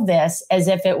sell this as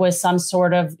if it was some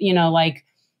sort of,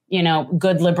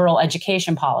 good liberal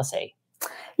education policy.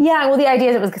 Yeah, well, the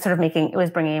idea is it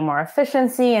was bringing in more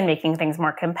efficiency and making things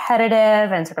more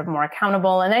competitive and sort of more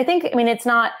accountable. And I think, it's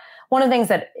not one of the things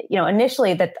that,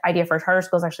 initially the idea for charter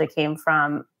schools actually came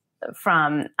from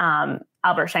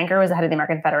Albert Shanker, was the head of the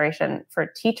American Federation for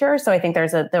Teachers. So I think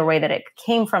there's the way that it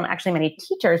came from actually many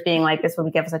teachers being like, this will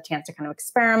give us a chance to kind of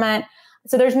experiment.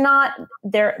 So there's not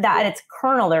there that at its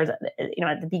kernel, there's,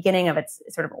 at the beginning of its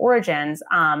sort of origins,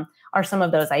 are some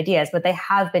of those ideas, but they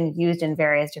have been used in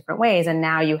various different ways. And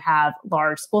now you have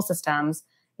large school systems,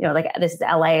 this is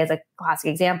LA as a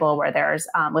classic example, where there's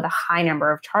with a high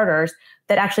number of charters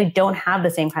that actually don't have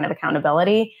the same kind of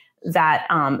accountability that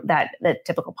the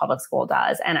typical public school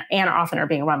does, and often are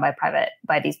being run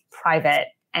by these private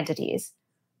entities.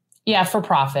 Yeah, for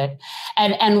profit.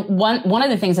 And one of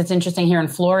the things that's interesting here in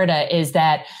Florida is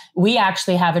that we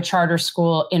actually have a charter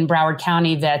school in Broward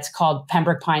County that's called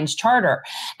Pembroke Pines Charter,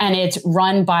 and it's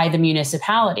run by the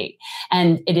municipality,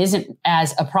 and it isn't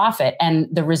as a profit. And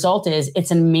the result is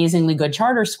it's an amazingly good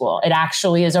charter school. It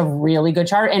actually is a really good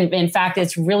charter. And in fact,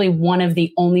 it's really one of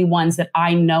the only ones that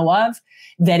I know of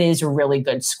that is a really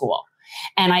good school.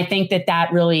 And I think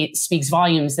that really speaks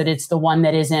volumes, that it's the one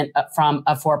that isn't from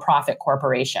a for-profit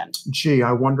corporation. Gee,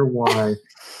 I wonder why.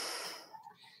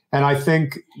 And I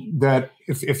think that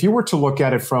if you were to look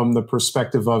at it from the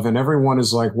perspective of, and everyone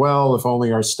is like, well, if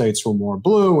only our states were more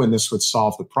blue and this would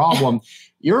solve the problem,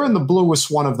 you're in the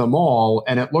bluest one of them all.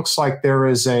 And it looks like there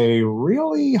is a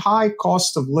really high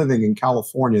cost of living in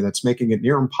California that's making it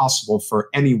near impossible for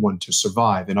anyone to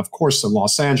survive. And of course, in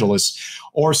Los Angeles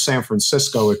or San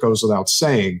Francisco, it goes without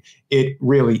saying, it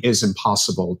really is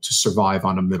impossible to survive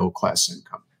on a middle class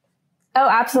income. Oh,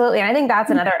 absolutely. And I think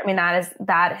that's another, I mean,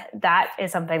 that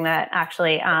is something that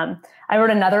actually, I wrote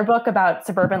another book about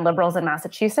suburban liberals in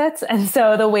Massachusetts. And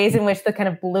so the ways in which the kind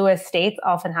of bluest states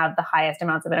often have the highest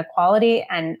amounts of inequality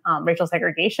and racial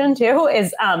segregation too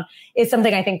is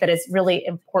something I think that is really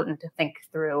important to think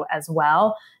through as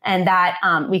well. And that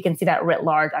we can see that writ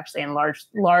large actually in large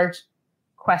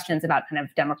questions about kind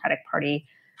of Democratic Party,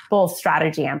 both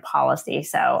strategy and policy.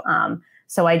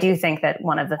 So I do think that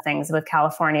one of the things with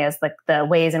California is like the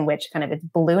ways in which kind of its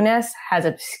blueness has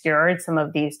obscured some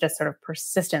of these just sort of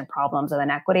persistent problems of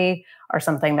inequity are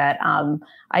something that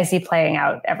I see playing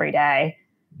out every day.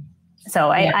 So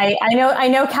I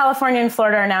know California and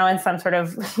Florida are now in some sort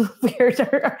of weird,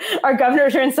 our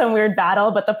governors are in some weird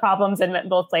battle, but the problems in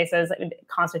both places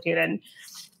constitute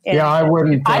I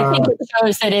wouldn't. I think it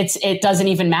shows that it doesn't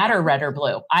even matter red or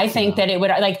blue. I think that it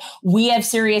would, like, we have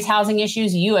serious housing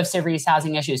issues. You have serious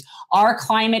housing issues. Our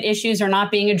climate issues are not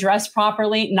being addressed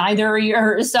properly. Neither are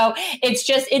yours. So it's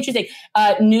just interesting.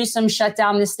 Newsom shut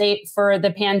down the state for the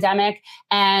pandemic,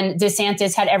 and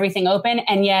DeSantis had everything open.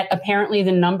 And yet apparently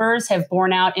the numbers have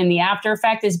borne out in the after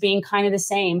effect as being kind of the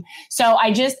same. So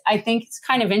I think it's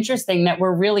kind of interesting that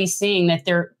we're really seeing that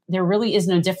there really is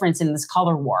no difference in this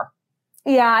color war.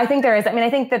 Yeah, I think there is. I mean,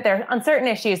 I think that there on certain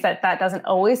issues that doesn't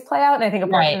always play out, and I think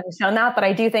abortion has shown that. But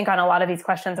I do think on a lot of these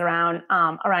questions around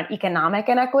economic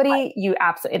inequity,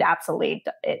 the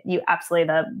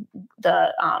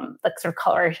sort of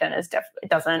coloration is different. It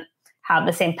doesn't have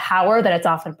the same power that it's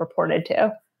often purported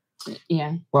to.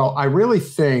 Yeah. Well, I really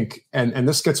think, and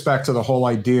this gets back to the whole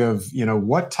idea of,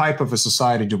 what type of a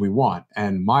society do we want?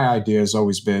 And my idea has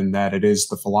always been that it is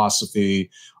the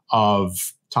philosophy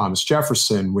of Thomas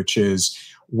Jefferson, which is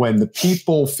when the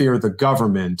people fear the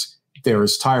government, there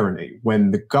is tyranny.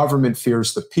 When the government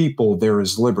fears the people, there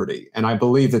is liberty. And I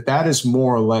believe that is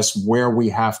more or less where we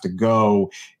have to go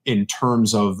in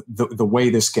terms of the way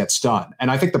this gets done.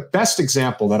 And I think the best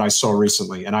example that I saw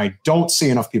recently, and I don't see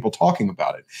enough people talking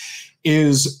about it,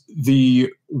 is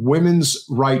the women's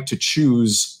right to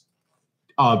choose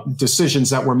decisions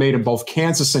that were made in both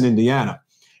Kansas and Indiana.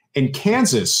 In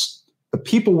Kansas, the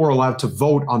people were allowed to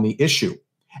vote on the issue,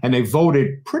 and they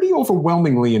voted pretty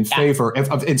overwhelmingly in favor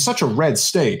of in such a red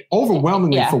state,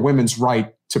 overwhelmingly for women's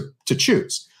right to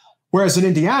choose. Whereas in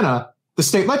Indiana, the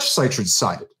state legislature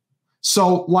decided.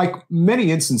 So like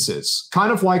many instances,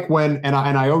 kind of like when, and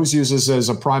I always use this as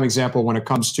a prime example when it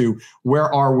comes to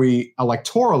where are we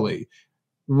electorally,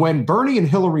 when Bernie and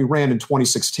Hillary ran in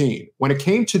 2016, when it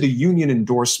came to the union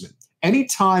endorsement,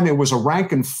 anytime it was a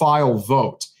rank and file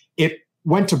vote, it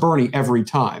went to Bernie every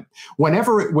time.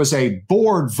 Whenever it was a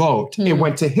board vote, it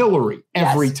went to Hillary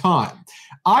every time.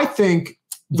 I think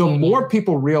the more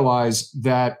people realize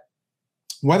that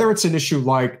whether it's an issue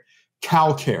like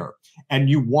CalCare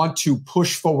and you want to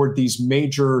push forward these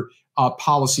major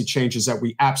policy changes that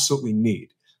we absolutely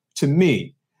need, to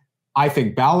me, I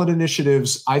think ballot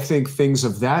initiatives, I think things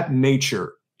of that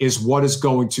nature is what is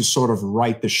going to sort of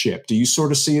right the ship. Do you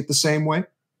sort of see it the same way?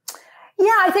 Yeah,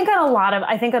 I think there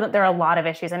are a lot of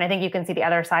issues, and I think you can see the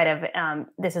other side of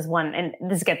this is one, and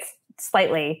this gets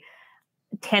slightly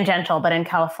tangential, but in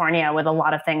California, with a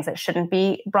lot of things that shouldn't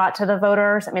be brought to the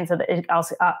voters. I mean, so that it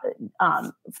also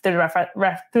through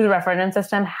the referendum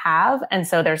system have, and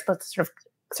so there's sort of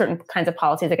certain kinds of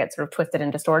policies that get sort of twisted and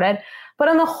distorted. But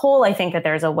on the whole, I think that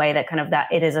there's a way that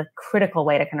it is a critical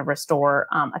way to kind of restore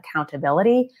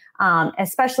accountability,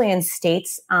 especially in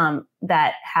states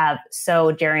that have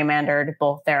so gerrymandered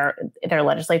both their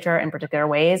legislature in particular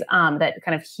ways, that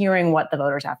kind of hearing what the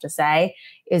voters have to say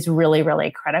is really,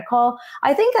 really critical.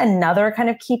 I think another kind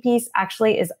of key piece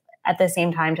actually is at the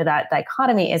same time to that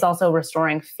dichotomy is also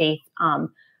restoring faith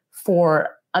for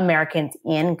Americans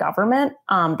in government,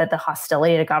 that the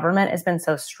hostility to government has been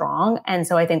so strong. And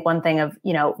so I think one thing of,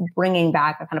 bringing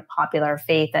back a kind of popular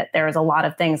faith that there is a lot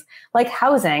of things like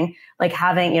housing, like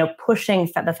having, pushing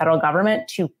the federal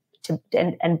government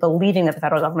and believing that the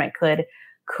federal government could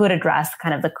address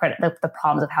kind of the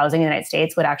problems of housing in the United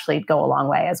States would actually go a long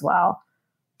way as well.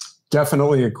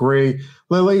 Definitely agree.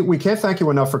 Lily, we can't thank you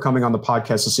enough for coming on the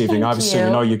podcast this evening. Obviously, we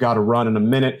know you got to run in a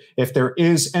minute. If there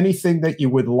is anything that you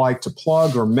would like to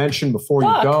plug or mention before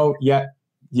you go,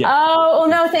 Yeah. Oh, well,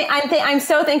 no, I'm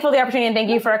so thankful for the opportunity, and thank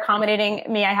you for accommodating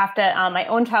me. I have to, my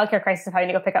own childcare crisis of having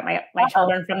to go pick up my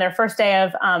children from their first day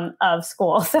of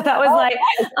school. So that was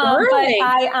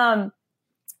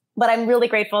but I'm really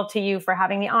grateful to you for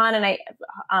having me on. And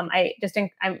I'm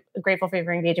grateful for you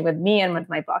for engaging with me and with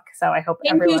my book. So I hope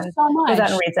everyone goes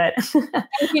out and reads it.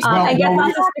 Thank you so and gets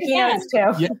much. lots of sticky notes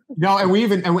too. Yeah, no, and we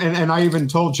even, and I even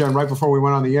told Jen right before we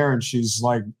went on the air, and she's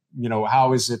like,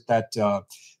 how is it that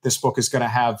this book is going to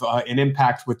have an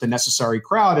impact with the necessary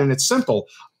crowd? And it's simple.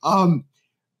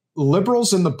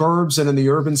 Liberals in the burbs and in the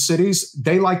urban cities,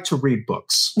 they like to read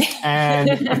books. And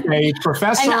if a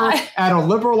professor at a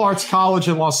liberal arts college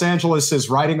in Los Angeles is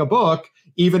writing a book,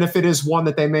 even if it is one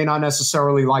that they may not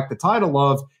necessarily like the title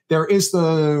of, there is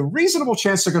the reasonable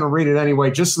chance they're going to read it anyway,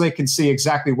 just so they can see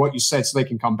exactly what you said so they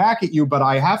can come back at you. But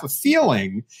I have a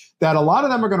feeling that a lot of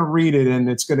them are going to read it and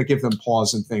it's going to give them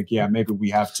pause and think, yeah, maybe we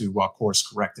have to course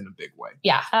correct in a big way.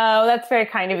 Yeah. Oh, that's very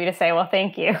kind of you to say. Well,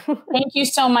 thank you. Thank you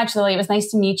so much, Lily. It was nice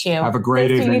to meet you. Have a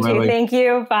great evening, Lily. Thank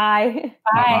you. Bye.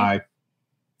 Bye.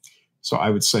 So I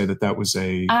would say that was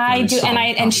I do.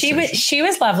 And she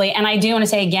was lovely. And I do want to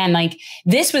say again, like,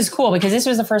 this was cool because this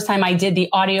was the first time I did the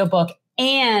audiobook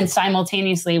and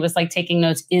simultaneously was like taking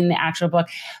notes in the actual book,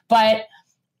 but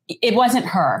it wasn't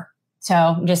her. So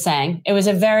I'm just saying it was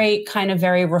a very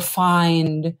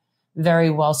refined, very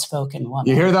well-spoken woman.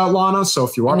 You hear that, Lana? So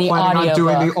if you are planning on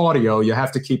doing the audio, you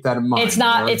have to keep that in mind. It's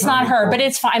not her, but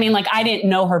it's fine. I mean, like, I didn't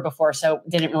know her before, so it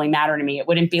didn't really matter to me. It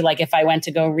wouldn't be like if I went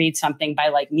to go read something by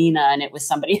like Nina and it was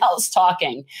somebody else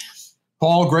talking.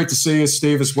 Paul, great to see you.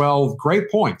 Steve as well. Great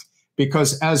point.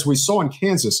 Because as we saw in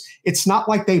Kansas, it's not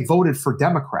like they voted for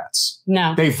Democrats.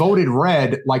 No. They voted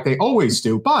red like they always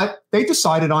do, but they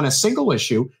decided on a single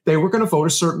issue they were going to vote a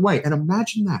certain way. And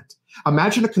imagine that.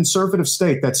 Imagine a conservative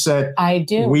state that said,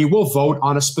 we will vote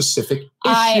on a specific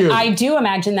issue. I do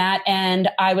imagine that. And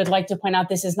I would like to point out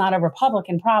this is not a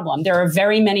Republican problem. There are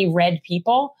very many red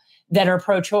people that are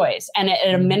pro-choice and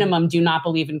at a minimum do not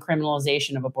believe in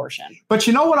criminalization of abortion. But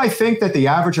you know what I think that the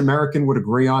average American would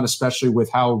agree on, especially with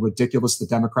how ridiculous the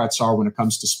Democrats are when it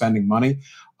comes to spending money?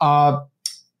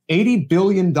 $80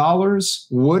 billion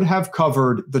would have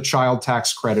covered the child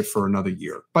tax credit for another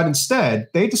year. But instead,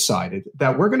 they decided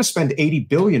that we're going to spend $80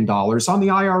 billion on the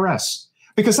IRS.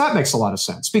 Because that makes a lot of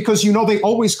sense. Because, they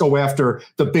always go after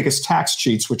the biggest tax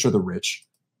cheats, which are the rich.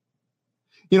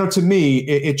 To me,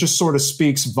 it just sort of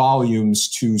speaks volumes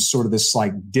to sort of this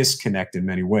like disconnect in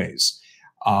many ways.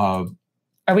 Are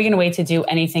we going to wait to do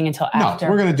anything until after?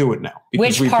 No, we're going to do it now.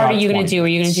 Which part are you going to do? Are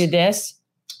you going to do this?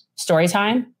 Story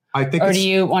time? I think. Or do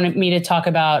you want me to talk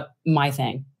about my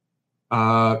thing?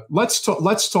 Let's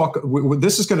talk.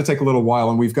 This is going to take a little while,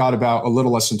 and we've got about a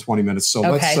little less than 20 minutes. So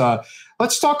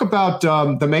let's talk about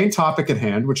the main topic at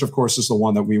hand, which of course is the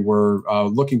one that we were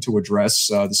looking to address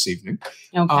this evening.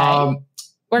 Okay.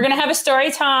 We're going to have a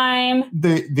story time.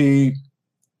 The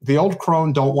old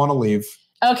crone don't want to leave.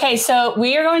 Okay, so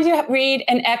we are going to read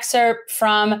an excerpt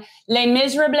from Les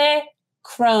Miserables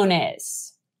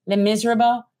Crones. Les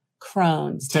Miserables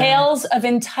Crones. Tales of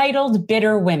Entitled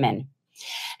Bitter Women.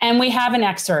 And we have an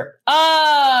excerpt.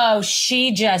 Oh,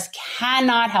 she just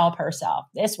cannot help herself.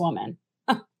 This woman.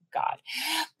 Oh, God.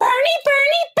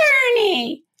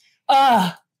 Bernie.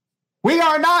 Ugh. We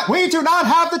do not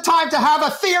have the time to have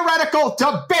a theoretical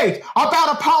debate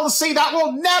about a policy that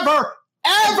will never,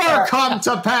 ever come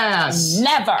to pass.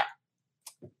 Never.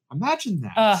 Imagine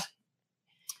that.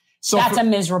 So that's a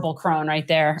miserable crone right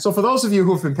there. So for those of you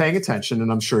who have been paying attention,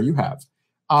 and I'm sure you have,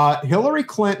 Hillary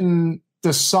Clinton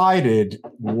decided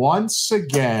once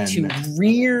again to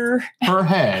rear her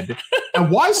head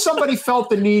and why somebody felt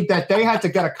the need that they had to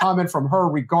get a comment from her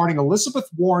regarding Elizabeth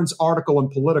Warren's article in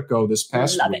Politico this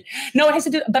past week. No, it has to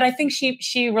do, but I think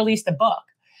she released a book.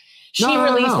 She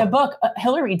released a book,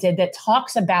 Hillary did, that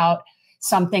talks about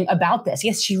something about this.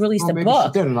 Yes, she released a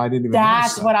book. She did, and I didn't even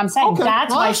That's what I'm saying. Okay.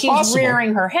 That's why she's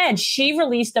rearing her head. She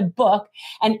released a book,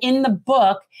 and in the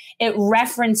book, it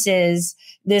references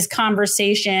this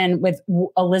conversation with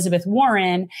Elizabeth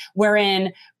Warren,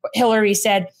 wherein Hillary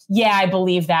said, yeah, I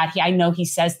believe that. I know he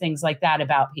says things like that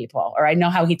about people, or I know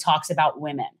how he talks about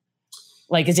women.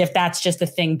 Like as if that's just a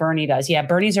thing Bernie does. Yeah,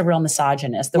 Bernie's a real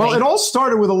misogynist. Well, it all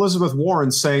started with Elizabeth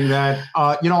Warren saying that,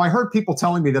 I heard people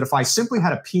telling me that if I simply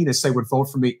had a penis, they would vote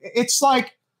for me. It's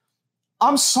like,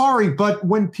 I'm sorry, but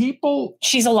when people...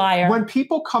 She's a liar. When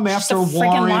people come after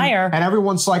Warren liar. And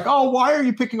everyone's like, oh, why are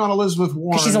you picking on Elizabeth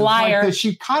Warren? She's a liar. Like,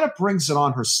 she kind of brings it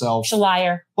on herself. She's a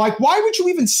liar. Like, why would you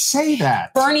even say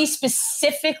that? Bernie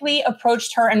specifically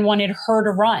approached her and wanted her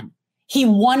to run. He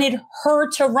wanted her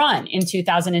to run in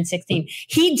 2016.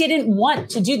 He didn't want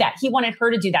to do that. He wanted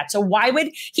her to do that. So why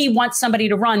would he want somebody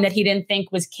to run that he didn't think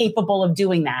was capable of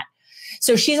doing that?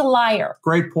 So she's a liar.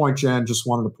 Great point, Jen. Just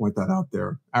wanted to point that out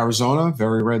there. Arizona,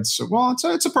 very red. So, well,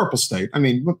 it's a purple state. I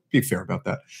mean, be fair about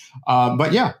that.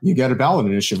 But yeah, you get a ballot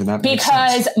initiative, and that makes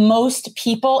sense. Because most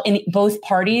people in both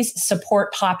parties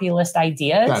support populist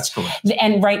ideas. That's correct.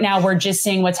 And right now, we're just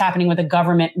seeing what's happening with a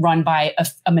government run by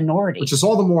a minority. Which is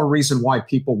all the more reason why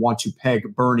people want to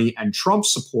peg Bernie and Trump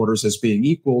supporters as being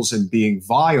equals and being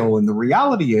vile. And the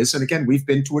reality is, and again, we've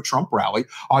been to a Trump rally.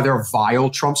 Are there vile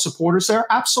Trump supporters there?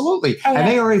 Absolutely. Okay. And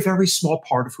they are a very small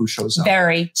part of who shows up.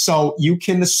 Very. So you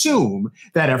can assume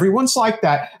that everyone's like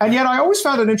that. And yet I always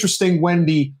found it interesting when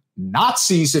the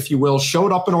Nazis, if you will,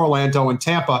 showed up in Orlando and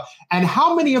Tampa, and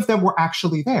how many of them were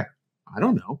actually there? I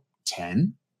don't know,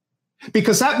 10?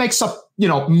 Because that makes up,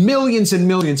 millions and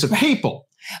millions of people.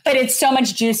 But it's so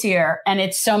much juicier and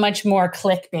it's so much more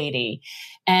clickbaity.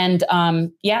 And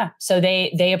so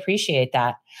they appreciate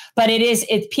that. But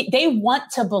they want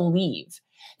to believe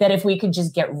that if we could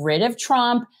just get rid of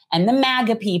Trump and the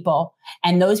MAGA people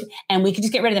and we could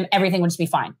just get rid of them, everything will just be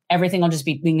fine. Everything will just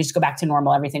we can just go back to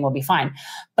normal. Everything will be fine.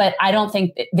 But I don't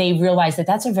think they realize that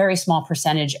that's a very small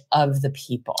percentage of the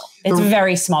people. It's a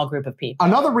very small group of people.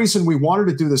 Another reason we wanted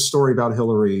to do this story about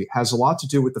Hillary has a lot to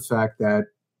do with the fact that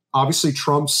obviously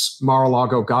Trump's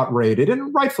Mar-a-Lago got raided,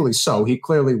 and rightfully so. He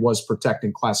clearly was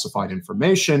protecting classified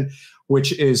information,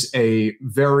 which is a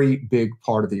very big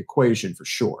part of the equation for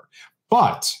sure.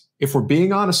 But if we're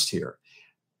being honest here,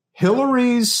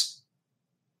 Hillary's,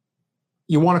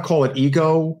 you want to call it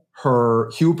ego,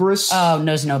 her hubris. Oh,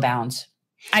 knows no bounds.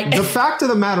 The fact of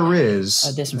the matter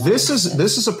is, this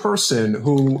is a person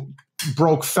who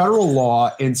broke federal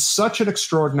law in such an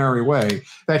extraordinary way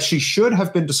that she should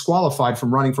have been disqualified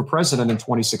from running for president in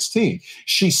 2016.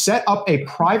 She set up a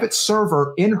private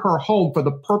server in her home for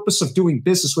the purpose of doing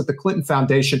business with the Clinton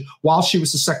Foundation while she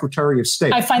was the Secretary of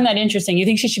State. I find that interesting. You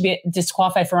think she should be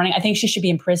disqualified for running? I think she should be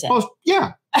in prison. Well,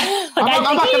 yeah. I'm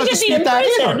not going to dispute that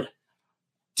either.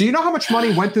 Do you know how much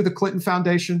money went through the Clinton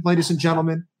Foundation, ladies and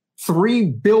gentlemen?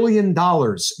 $3 billion.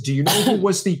 Do you know who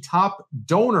was the top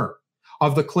donor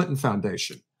of the Clinton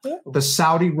Foundation? The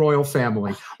Saudi royal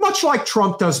family, much like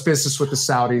Trump does business with the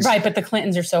Saudis. Right, but the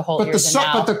Clintons are so holier than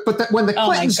thou. But when the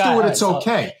Clintons do it, it's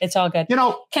okay. It's all good.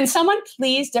 Can someone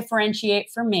please differentiate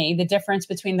for me the difference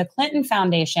between the Clinton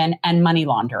Foundation and money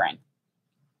laundering?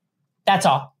 That's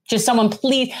all. Just someone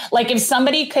please, if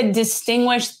somebody could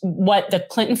distinguish what the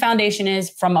Clinton Foundation is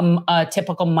from a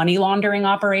typical money laundering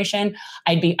operation,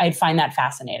 I'd find that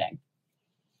fascinating.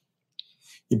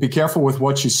 You be careful with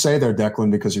what you say there, Declan,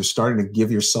 because you're starting to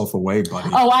give yourself away, buddy.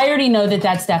 Oh, I already know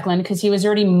that's Declan because he was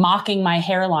already mocking my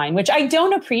hairline, which I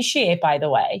don't appreciate, by the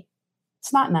way.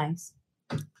 It's not nice.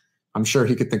 I'm sure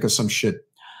he could think of some shit.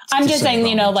 I'm just saying,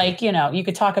 you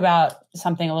could talk about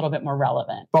something a little bit more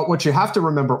relevant. But what you have to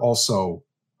remember also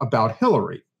about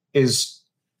Hillary is,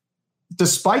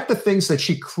 despite the things that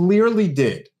she clearly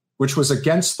did, which was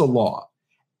against the law,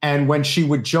 and when she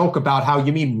would joke about how,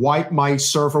 you mean wipe my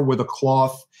server with a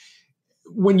cloth?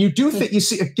 When you do you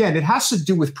see, again, it has to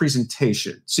do with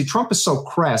presentation. See, Trump is so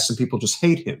crass and people just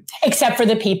hate him. Except for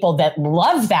the people that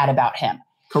love that about him.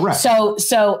 Correct.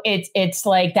 So it's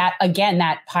like that, again,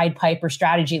 that Pied Piper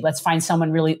strategy. Let's find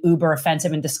someone really uber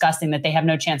offensive and disgusting that they have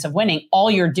no chance of winning. All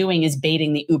you're doing is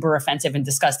baiting the uber offensive and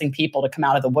disgusting people to come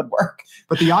out of the woodwork.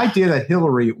 But the idea that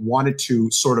Hillary wanted to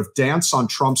sort of dance on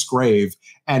Trump's grave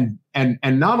and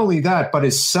not only that, but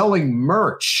is selling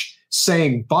merch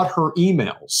saying, but her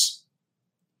emails,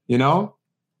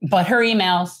 But her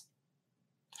emails.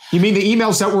 You mean the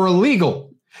emails that were illegal?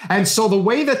 And so the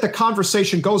way that the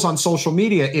conversation goes on social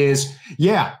media is,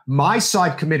 yeah, my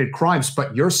side committed crimes,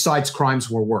 but your side's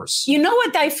crimes were worse. You know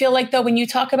what I feel like, though, when you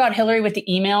talk about Hillary with the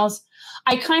emails,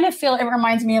 I kind of feel it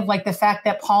reminds me of the fact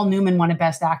that Paul Newman won a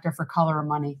Best Actor for Color of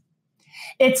Money.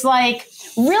 It's like,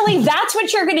 really, that's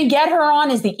what you're going to get her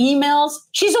on is the emails?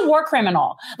 She's a war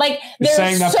criminal. There's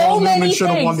saying that so Paul many Newman should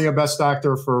have won things. the Best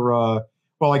Actor for,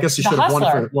 I guess he should have won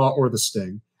for, or The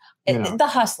Sting. The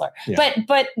Hustler. Yeah.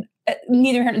 But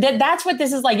neither her. That's what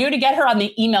this is like. You're to get her on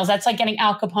the emails. That's like getting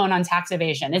Al Capone on tax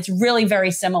evasion. It's really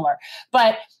very similar.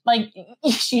 But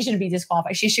she should be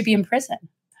disqualified. She should be in prison.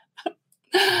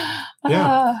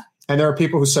 Yeah. And there are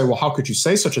people who say, well, how could you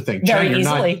say such a thing? Very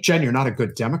Jen, you're not a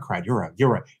good Democrat.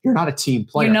 You're not a team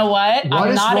player. You know what?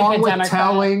 I'm not a good Democrat.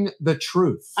 Telling the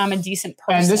truth. I'm a decent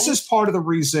person. And this is part of the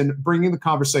reason, bringing the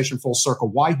conversation full circle,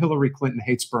 why Hillary Clinton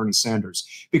hates Bernie Sanders.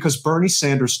 Because Bernie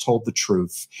Sanders told the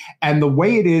truth. And the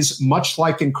way it is, much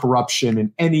like in corruption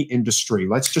in any industry,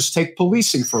 let's just take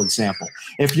policing, for example.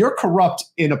 If you're corrupt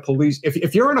in a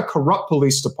if you're in a corrupt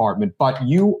police department, but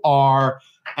you are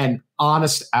an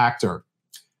honest actor,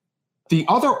 the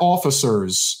other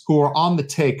officers who are on the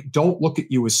take don't look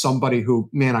at you as somebody who,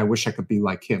 man, I wish I could be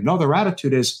like him. No, their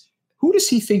attitude is, who does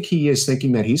he think he is,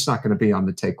 thinking that he's not going to be on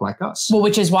the take like us? Well,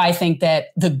 which is why I think that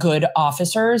the good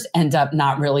officers end up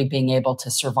not really being able to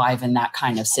survive in that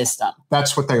kind of system.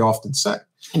 That's what they often say.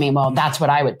 I mean, well, that's what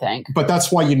I would think. But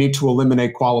that's why you need to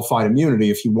eliminate qualified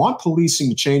immunity. If you want policing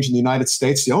to change in the United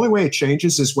States, the only way it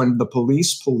changes is when the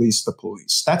police police the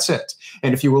police. That's it.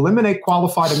 And if you eliminate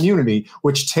qualified immunity,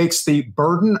 which takes the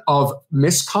burden of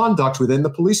misconduct within the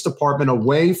police department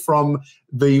away from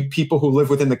the people who live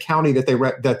within the county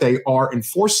that they are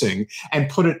enforcing, and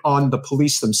put it on the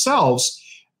police themselves,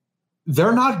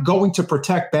 they're not going to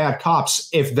protect bad cops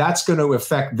if that's going to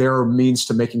affect their means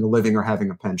to making a living or having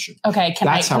a pension. Okay, can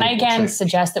I again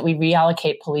suggest that we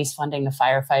reallocate police funding to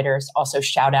firefighters? Also,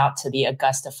 shout out to the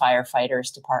Augusta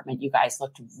Firefighters Department. You guys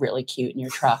looked really cute in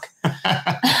your truck.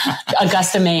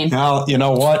 Augusta, Maine. Now, you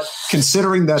know what?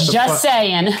 Considering that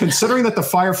considering that the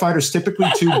firefighters typically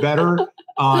do better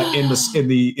in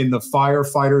the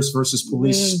firefighters versus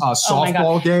police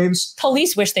softball games.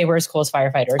 Police wish they were as cool as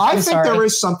firefighters. I think there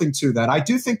is something to that. I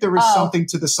do think there is something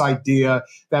to this idea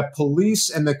that police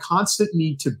and the constant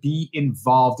need to be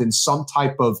involved in some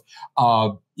type of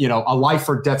a life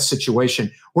or death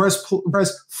situation, whereas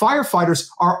firefighters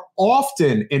are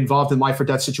often involved in life or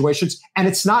death situations, and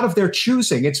it's not of their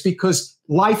choosing. It's because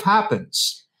life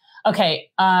happens. Okay,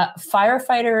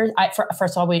 firefighters.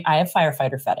 First of all, I have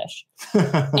firefighter fetish,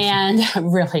 and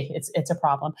really, it's a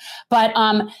problem. But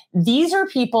these are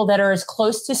people that are as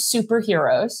close to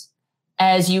superheroes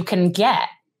as you can get,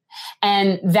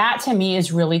 and that to me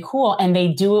is really cool. And they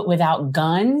do it without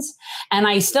guns. And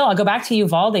I'll go back to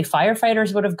Uvalde.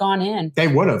 Firefighters would have gone in. They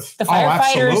would have. The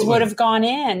firefighters would have gone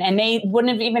in, and they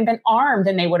wouldn't have even been armed,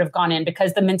 and they would have gone in,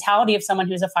 because the mentality of someone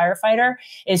who's a firefighter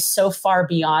is so far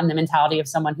beyond the mentality of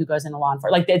someone who goes into law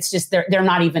enforcement. Like, it's just, they're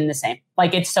not even the same.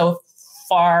 Like, it's so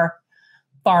far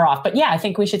off. But yeah, I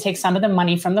think we should take some of the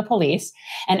money from the police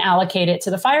and allocate it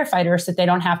to the firefighters, so that they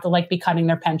don't have to be cutting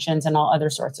their pensions and all other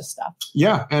sorts of stuff.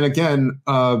 Yeah. And again,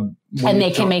 and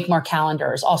they can make more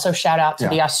calendars. Also, shout out to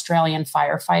the Australian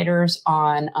firefighters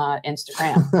on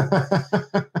Instagram.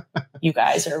 You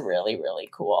guys are really, really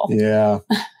cool. Yeah.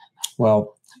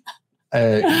 Well,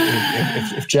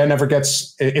 if Jen ever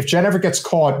gets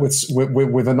caught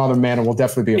with another man, it will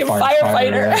definitely be a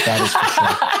firefighter. That is for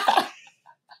sure.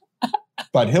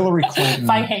 But Hillary Clinton, if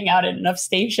I hang out at enough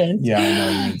stations. Yeah, I know,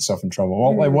 you get yourself in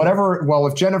trouble. Well,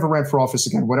 if Jen ever ran for office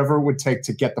again, whatever it would take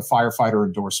to get the firefighter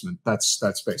endorsement, that's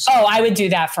basically. Oh, I would do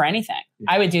that for anything.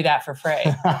 Yeah. I would do that for free.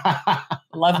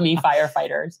 Love me,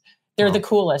 firefighters. They're the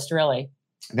coolest, really.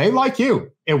 They like you.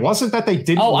 It wasn't that they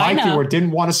didn't like you or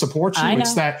didn't want to support you.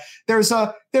 It's that there's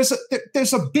a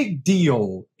big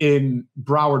deal in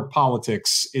Broward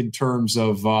politics in terms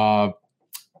of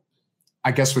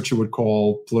I guess what you would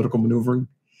call political maneuvering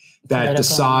that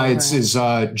decides is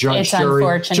judge,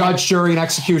 jury, and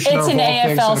executioner. It's an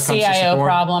AFL-CIO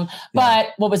problem. But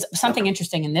what was something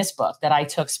interesting in this book that I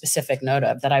took specific note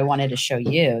of that I wanted to show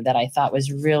you, that I thought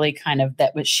was really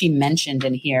what she mentioned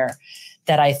in here,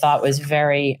 that I thought was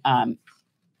very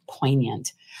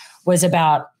poignant, was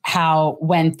about how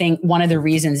one of the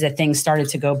reasons that things started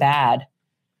to go bad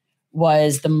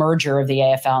was the merger of the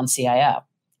AFL and CIO.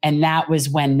 And that was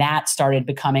when that started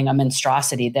becoming a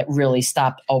monstrosity that really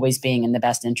stopped always being in the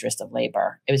best interest of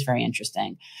labor. It was very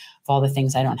interesting. Of all the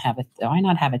things, do I not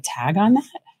have a tag on that?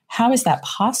 How is that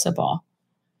possible?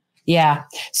 Yeah.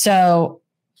 So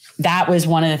that was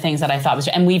one of the things that I thought was,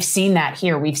 and we've seen that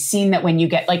here. We've seen that when you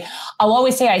get I'll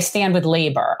always say I stand with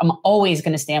labor. I'm always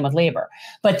going to stand with labor,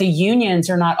 but the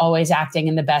unions are not always acting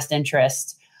in the best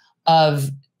interest of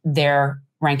their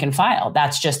rank and file.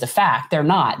 That's just a fact. They're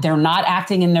not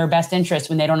acting in their best interest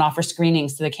when they don't offer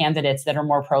screenings to the candidates that are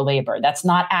more pro-labor. That's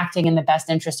not acting in the best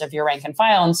interest of your rank and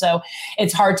file. And so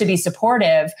it's hard to be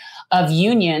supportive of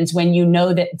unions when you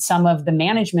know that some of the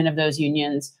management of those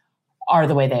unions are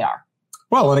the way they are.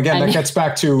 Well, and again, that gets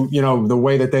back to, the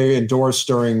way that they endorsed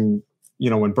during,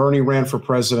 when Bernie ran for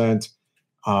president,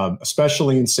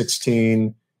 especially in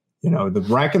 2016, the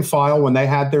rank and file, when they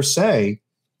had their say,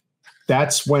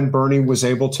 that's when Bernie was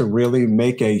able to really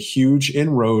make a huge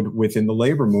inroad within the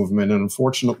labor movement. And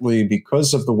unfortunately,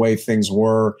 because of the way things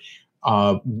were,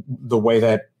 the way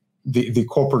that the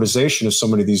corporatization of so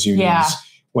many of these unions,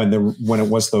 when it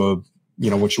was the,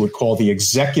 what you would call the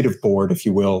executive board, if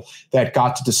you will, that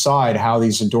got to decide how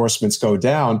these endorsements go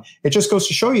down, it just goes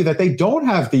to show you that they don't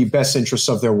have the best interests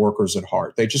of their workers at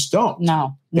heart. They just don't.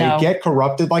 They get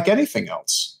corrupted like anything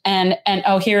else. And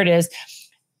here it is.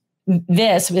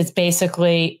 This is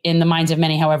basically, in the minds of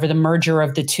many, however, the merger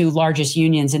of the two largest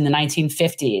unions in the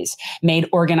 1950s made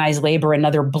organized labor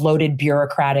another bloated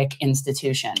bureaucratic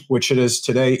institution. Which it is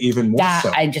today, even more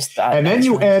so. I just thought. And then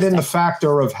you add in the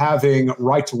factor of having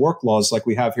right to work laws like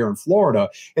we have here in Florida.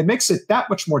 It makes it that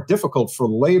much more difficult for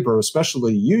labor,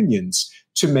 especially unions,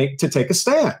 to take a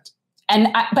stand.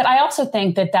 But I also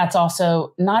think that that's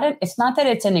also it's not that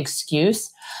it's an excuse,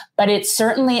 but it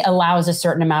certainly allows a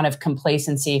certain amount of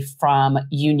complacency from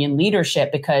union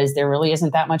leadership because there really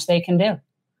isn't that much they can do.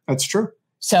 That's true.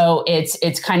 So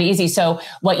it's kind of easy. So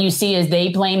what you see is they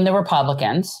blame the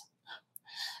Republicans.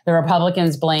 The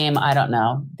Republicans blame, I don't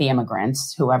know, the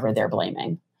immigrants, whoever they're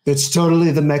blaming. It's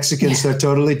totally the Mexicans. They're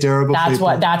totally terrible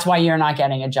people. That's why you're not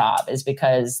getting a job, is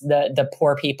because the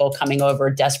poor people coming over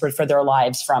desperate for their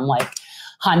lives from like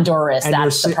Honduras.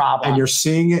 That's the problem. And you're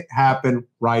seeing it happen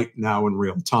right now in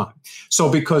real time.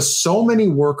 So because so many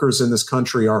workers in this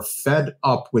country are fed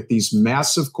up with these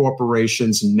massive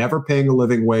corporations never paying a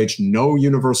living wage, no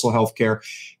universal health care,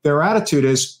 their attitude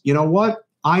is, you know what?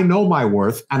 I know my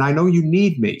worth and I know you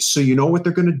need me. So you know what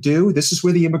they're going to do? This is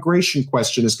where the immigration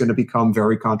question is going to become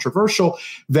very controversial.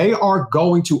 They are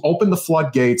going to open the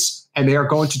floodgates and they are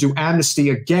going to do amnesty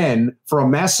again for a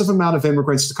massive amount of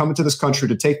immigrants to come into this country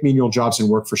to take menial jobs and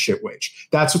work for shit wage.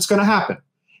 That's what's going to happen.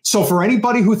 So for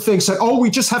anybody who thinks that, we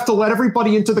just have to let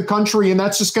everybody into the country and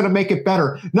that's just going to make it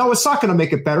better. No, it's not going to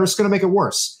make it better. It's going to make it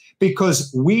worse.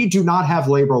 Because we do not have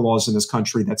labor laws in this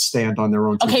country that stand on their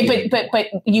own. Okay, but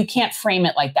you can't frame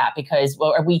it like that because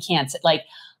we can't. Like,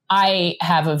 I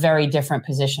have a very different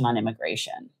position on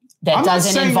immigration that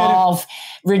doesn't involve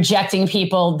rejecting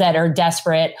people that are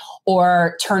desperate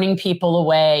or turning people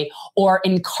away or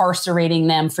incarcerating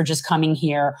them for just coming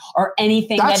here or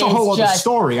anything. That's a whole other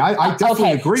story. I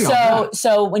definitely agree on that.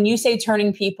 So when you say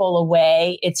turning people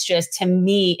away, it's just, to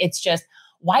me, it's just,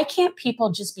 why can't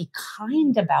people just be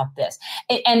kind about this?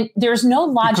 And there's no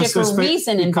logic or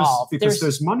reason involved. Because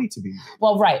there's money to be made.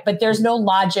 Well, right. But there's no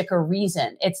logic or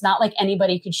reason. It's not like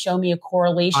anybody could show me a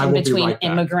correlation between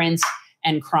immigrants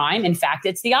and crime. In fact,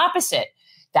 it's the opposite.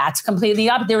 That's completely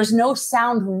opposite. There is no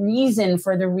sound reason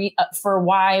for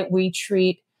why we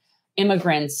treat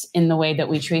immigrants in the way that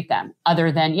we treat them,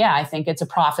 other than, I think it's a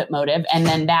profit motive. And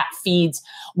then that feeds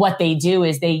what they do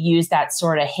is they use that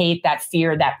sort of hate, that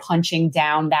fear, that punching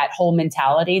down, that whole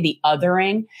mentality, the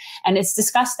othering, and it's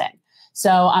disgusting.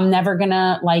 So I'm never going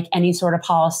to like any sort of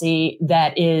policy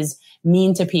that is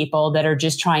mean to people that are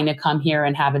just trying to come here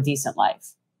and have a decent life.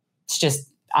 It's just,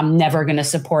 I'm never going to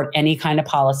support any kind of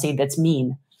policy that's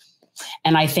mean.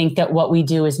 And I think that what we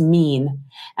do is mean,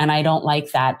 and I don't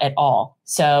like that at all.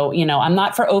 So, I'm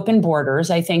not for open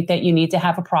borders. I think that you need to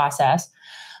have a process,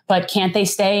 but can't they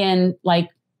stay in like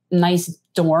nice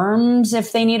dorms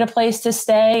if they need a place to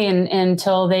stay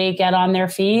until they get on their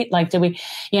feet? Like, do we,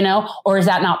 or is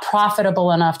that not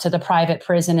profitable enough to the private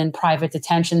prison and private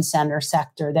detention center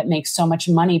sector that makes so much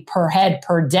money per head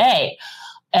per day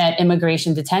at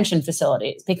immigration detention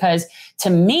facilities? Because to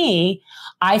me,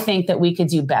 I think that we could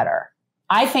do better.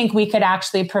 I think we could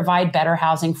actually provide better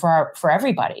housing for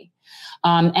everybody.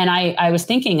 And I was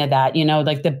thinking of that,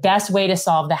 like the best way to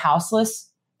solve the houseless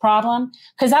problem,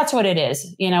 because that's what it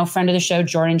is. Friend of the show,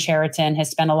 Jordan Cheriton,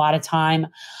 has spent a lot of time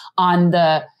on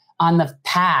the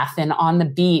path and on the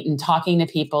beat and talking to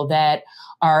people that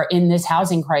are in this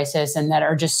housing crisis and that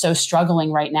are just so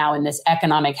struggling right now in this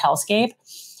economic hellscape.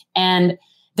 And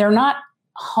they're not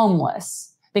homeless,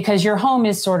 because your home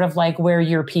is sort of like where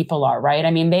your people are, right?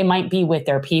 I mean, they might be with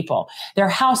their people. They're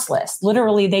houseless.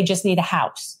 Literally, they just need a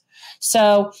house.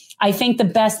 So I think the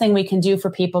best thing we can do for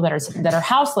people that are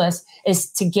houseless is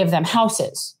to give them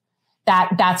houses.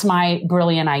 That's my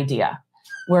brilliant idea.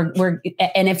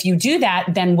 And if you do that,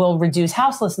 then we'll reduce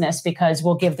houselessness because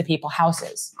we'll give the people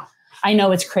houses. I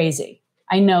know it's crazy.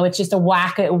 I know it's just a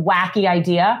wacky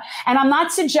idea. And I'm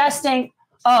not suggesting,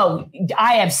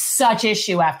 I have such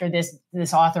issue after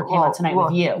this author came out tonight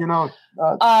with you.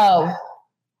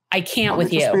 I can't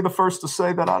with you. Just be the first to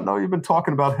say that I know you've been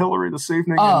talking about Hillary this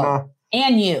evening.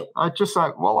 And you. I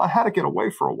had to get away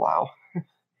for a while.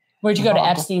 Where'd you go, to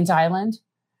Epstein's Island?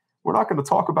 We're not going to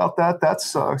talk about that.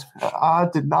 That's I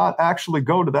did not actually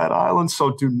go to that island,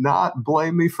 so do not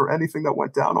blame me for anything that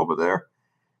went down over there.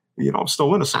 I'm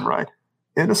still innocent, right?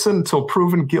 Innocent until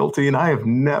proven guilty, and I have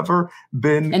never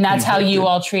been. And that's convicted. How you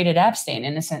all treated Epstein,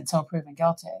 innocent until proven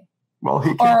guilty. Well,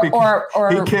 he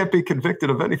can't be convicted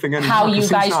of anything anymore. How you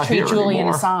guys treat Julian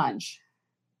Assange?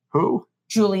 Who?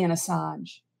 Julian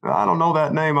Assange. I don't know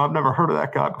that name. I've never heard of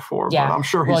that guy before. Yeah. But I'm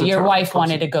sure he's. Well, your wife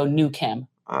wanted to go nuke him.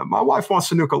 My wife wants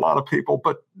to nuke a lot of people,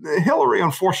 but Hillary,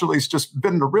 unfortunately, has just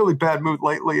been in a really bad mood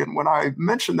lately. And when I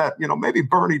mentioned that, maybe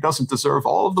Bernie doesn't deserve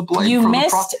all of the blame. You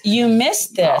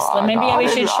missed this. Maybe we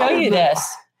should show you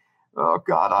this. Oh,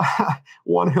 God.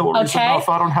 One Hillary's enough.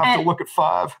 I don't have to look at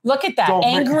 5. Look at that.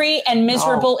 Angry and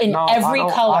miserable in every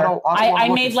color. I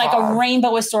made like a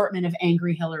rainbow assortment of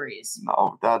angry Hillarys.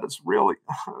 No, that is really,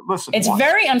 listen. It's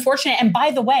very unfortunate. And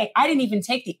by the way, I didn't even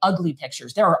take the ugly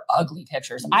pictures. There are ugly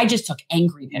pictures. I just took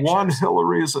angry pictures. One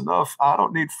Hillary is enough. I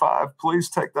don't need 5. Please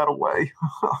take that away.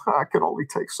 I can only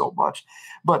take so much.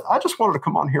 But I just wanted to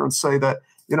come on here and say that,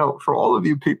 for all of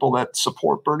you people that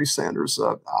support Bernie Sanders,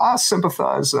 I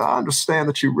sympathize. I understand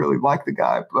that you really like the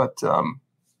guy, but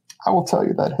I will tell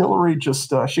you that Hillary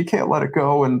just, she can't let it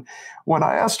go. And when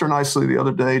I asked her nicely the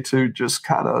other day to just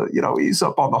kind of, ease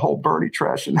up on the whole Bernie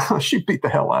trash, and she beat the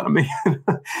hell out of me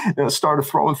and started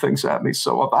throwing things at me.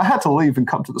 So I had to leave and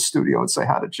come to the studio and say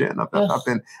hi to Jen. I've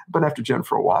been after Jen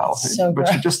for a while, but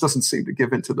she just doesn't seem to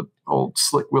give into the old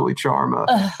slick Willie charm.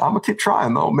 I'm going to keep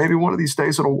trying, though. Maybe one of these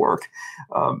days it'll work.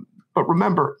 But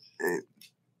remember,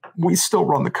 we still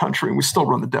run the country and we still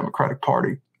run the Democratic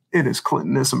Party. It is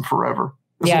Clintonism forever.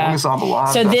 As long as I'm alive.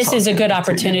 So this is a good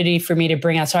opportunity for me to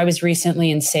bring out. So I was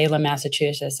recently in Salem,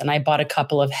 Massachusetts, and I bought a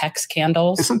couple of hex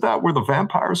candles. Isn't that where the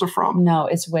vampires are from? No,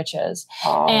 it's witches.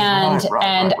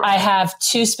 Right. I have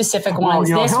 2 specific ones.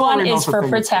 This one is for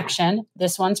protection.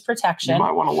 This one's protection. You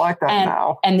might want to like that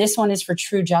now. And this one is for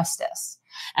true justice.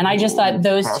 And I just thought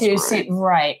those 2 seem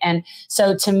right. And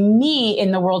so to me,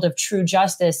 in the world of true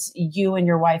justice, you and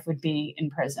your wife would be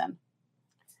in prison.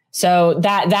 So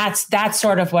that's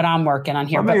sort of what I'm working on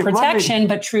here. But protection,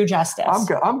 but true justice.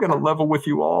 I'm going to level with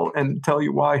you all and tell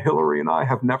you why Hillary and I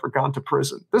have never gone to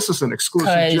prison. This is an exclusive,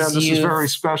 Jen. This is very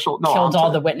special. No, killed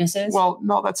all the witnesses? Well,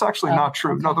 no, that's actually not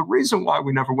true. Okay. No, the reason why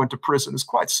we never went to prison is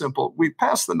quite simple. We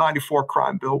passed the 94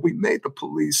 crime bill. We made the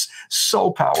police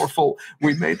so powerful.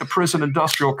 We made the prison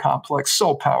industrial complex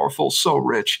so powerful, so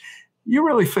rich. You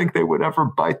really think they would ever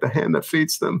bite the hand that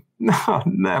feeds them? No,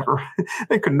 never.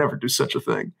 They could never do such a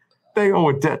thing. They owe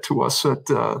a debt to us that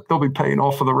they'll be paying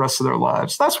off for the rest of their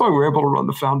lives. That's why we were able to run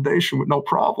the foundation with no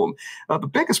problem. The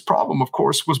biggest problem, of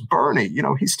course, was Bernie.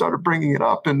 He started bringing it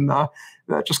up, and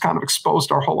that just kind of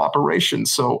exposed our whole operation.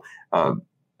 So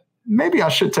maybe I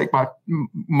should take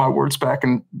my words back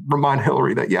and remind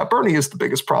Hillary that, Bernie is the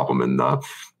biggest problem. And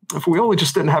if we only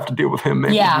just didn't have to deal with him,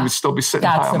 maybe we would still be sitting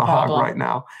high on the hog right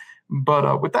now.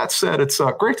 But with that said, it's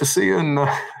great to see you. And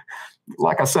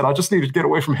like I said, I just needed to get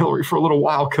away from Hillary for a little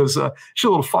while because she's a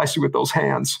little feisty with those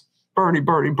hands. Bernie,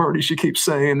 Bernie, Bernie, she keeps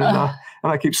saying, and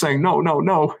I keep saying, no, no,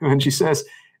 no. And she says,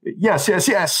 yes, yes,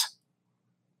 yes.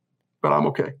 But I'm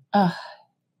okay.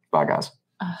 Bye, guys.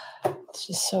 It's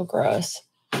just so gross.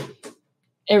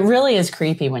 It really is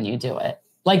creepy when you do it.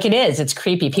 Like it is. It's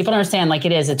creepy. People don't understand like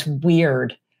it is. It's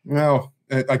weird. Well,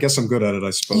 I guess I'm good at it,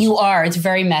 I suppose. You are. It's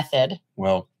very method.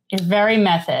 Well. You're very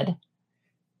method.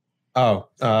 Oh.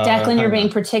 Declan, you're being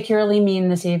particularly mean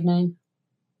this evening.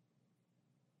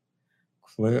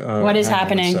 What is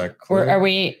happening? Are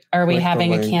we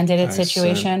having a candidate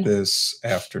situation? This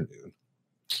afternoon.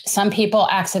 Some people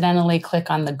accidentally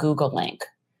click on the Google link.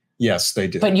 Yes, they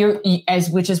do. But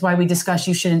which is why we discussed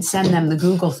you shouldn't send them the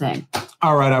Google thing.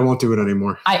 All right, I won't do it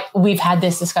anymore. We've had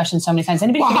this discussion so many times.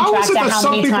 Anybody can track down how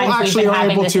many times we've been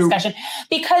having this discussion?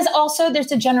 Because also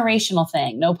there's a generational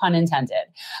thing, no pun intended.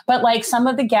 But like some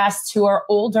of the guests who are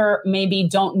older maybe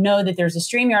don't know that there's a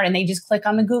StreamYard and they just click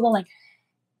on the Google link.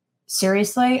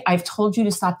 Seriously, I've told you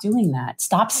to stop doing that.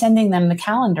 Stop sending them the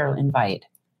calendar invite.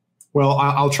 Well,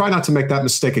 I'll try not to make that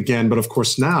mistake again. But of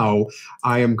course, now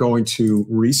I am going to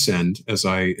resend as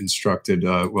I instructed,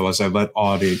 as I let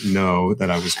Audie know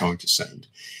that I was going to send.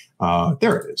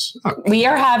 There it is. Okay. We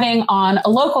are having on a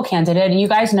local candidate. And you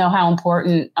guys know how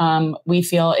important we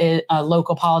feel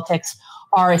local politics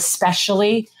are,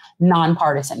 especially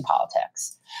nonpartisan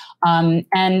politics.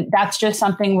 And that's just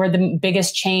something where the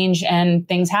biggest change and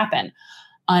things happen.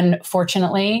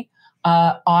 Unfortunately,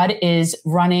 Aud is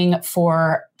running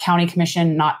for county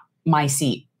commission, not my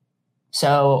seat.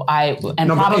 So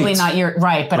probably 8. not your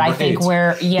right, but Number I think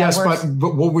 8.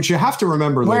 But what you have to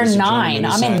remember, we're 9.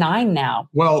 I'm in 9 now.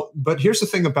 Well, but here's the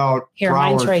thing about Broward.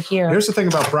 Mine's right here. Here's the thing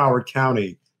about Broward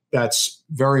County that's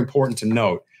very important to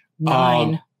note.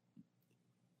 9.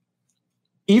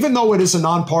 Even though it is a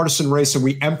nonpartisan race, and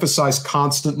we emphasize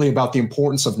constantly about the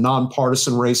importance of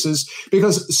nonpartisan races,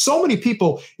 because so many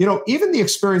people, even the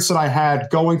experience that I had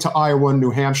going to Iowa and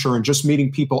New Hampshire and just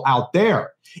meeting people out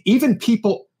there, even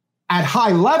people at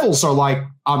high levels are like,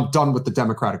 I'm done with the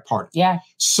Democratic Party. Yeah.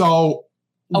 So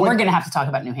we're going to have to talk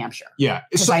about New Hampshire. Yeah.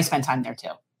 Because I spent time there too.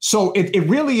 So it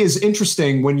really is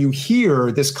interesting when you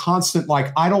hear this constant,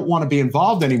 like, I don't want to be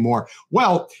involved anymore.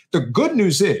 Well, the good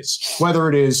news is, whether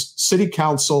it is city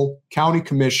council, county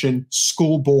commission,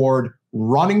 school board,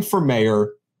 running for mayor,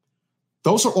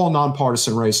 those are all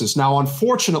nonpartisan races. Now,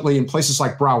 unfortunately, in places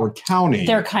like Broward County,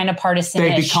 they're kind of partisan.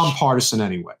 They become partisan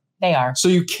anyway. They are. So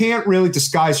you can't really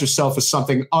disguise yourself as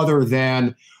something other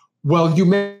than, well, you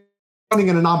may running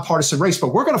in a nonpartisan race,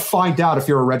 but we're going to find out if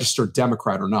you're a registered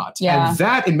Democrat or not. Yeah. And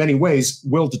that, in many ways,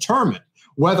 will determine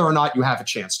whether or not you have a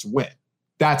chance to win.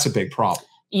 That's a big problem.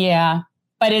 Yeah,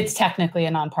 but it's technically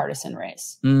a nonpartisan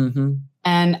race. Mm-hmm.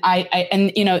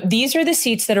 And these are the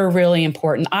seats that are really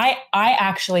important. I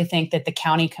actually think that the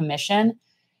county commission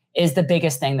is the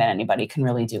biggest thing that anybody can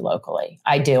really do locally.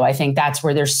 I do. I think that's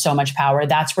where there's so much power.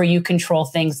 That's where you control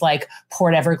things like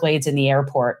Port Everglades and the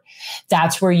airport.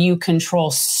 That's where you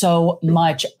control so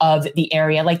much of the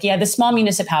area. Like, the small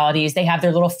municipalities, they have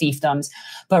their little fiefdoms,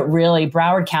 but really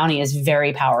Broward County is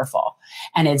very powerful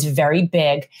and it's very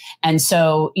big. And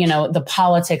so, the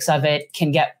politics of it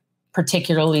can get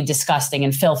particularly disgusting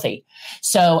and filthy.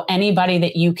 So anybody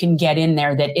that you can get in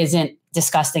there that isn't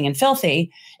disgusting and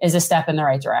filthy is a step in the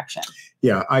right direction.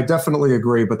 Yeah, I definitely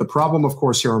agree. But the problem, of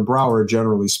course, here in Broward,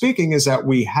 generally speaking, is that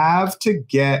we have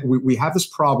this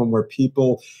problem where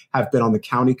people have been on the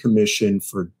county commission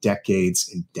for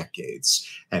decades and decades.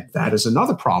 And that is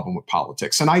another problem with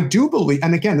politics. And I do believe,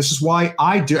 and again, this is why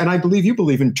I do, and I believe you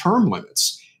believe in term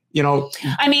limits.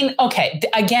 I mean, okay,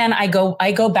 again, I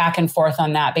go back and forth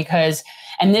on that because,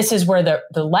 and this is where the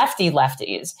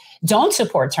lefties don't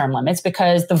support term limits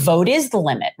because the vote is the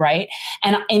limit, right?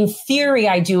 And in theory,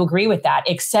 I do agree with that,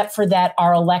 except for that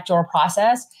our electoral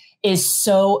process is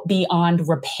so beyond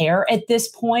repair at this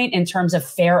point in terms of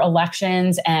fair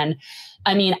elections. And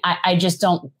I mean, I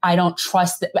don't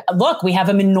trust that. Look, we have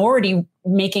a minority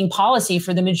making policy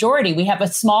for the majority. We have a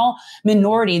small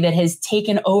minority that has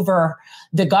taken over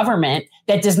the government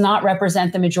that does not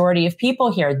represent the majority of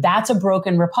people here. That's a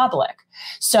broken republic.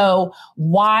 So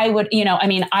why would,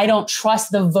 I don't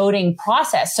trust the voting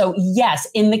process. So yes,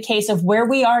 in the case of where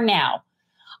we are now,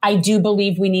 I do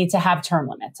believe we need to have term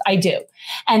limits. I do.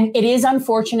 And it is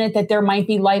unfortunate that there might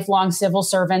be lifelong civil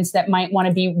servants that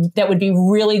would be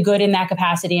really good in that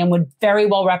capacity and would very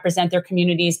well represent their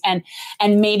communities. And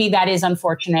maybe that is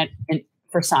unfortunate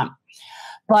for some.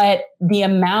 But the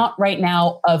amount right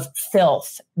now of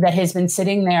filth that has been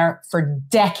sitting there for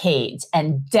decades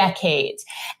and decades,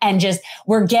 and just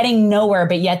we're getting nowhere,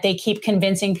 but yet they keep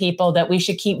convincing people that we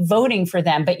should keep voting for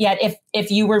them. But yet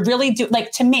if you were really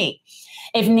to me,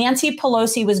 if Nancy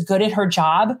Pelosi was good at her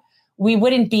job, we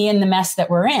wouldn't be in the mess that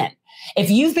we're in. If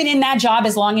you've been in that job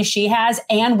as long as she has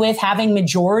and with having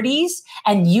majorities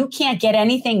and you can't get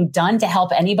anything done to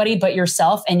help anybody but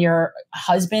yourself and your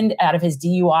husband out of his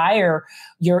DUI or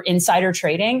your insider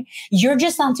trading, you're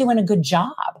just not doing a good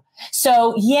job.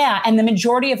 So yeah, and the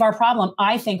majority of our problem,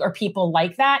 I think, are people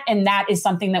like that. And that is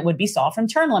something that would be solved from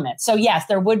term limits. So yes,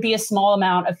 there would be a small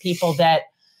amount of people that,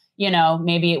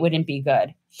 maybe it wouldn't be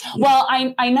good. Yeah. Well,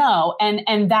 I know.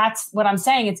 And that's what I'm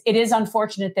saying. It is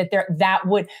unfortunate that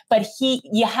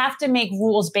you have to make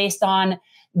rules based on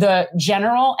the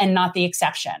general and not the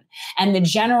exception. And the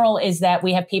general is that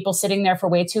we have people sitting there for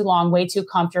way too long, way too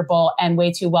comfortable, and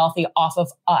way too wealthy off of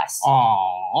us.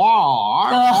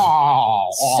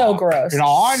 So gross.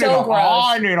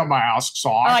 I need a mask,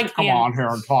 so I can come on here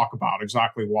and talk about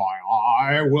exactly why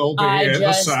I will be in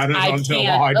the Senate until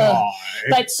I die.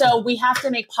 But so we have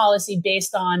to make policy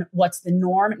based on what's the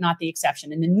norm, not the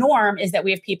exception. And the norm is that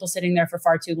we have people sitting there for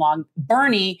far too long.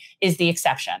 Bernie is the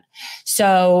exception.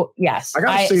 So yes.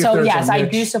 I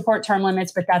do support term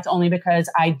limits, but that's only because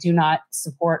I do not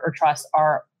support or trust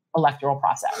our electoral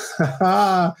process.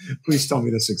 Please tell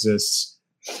me this exists.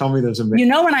 Tell me there's a.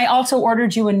 And I also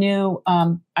ordered you a new.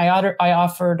 I'm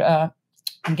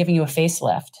giving you a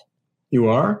facelift. You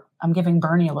are? I'm giving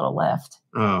Bernie a little lift.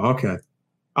 Oh, okay.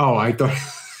 Oh, I thought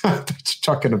you're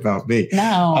talking about me.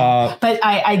 No, but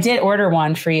I did order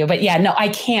one for you. But yeah, no, I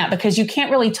can't because you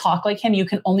can't really talk like him. You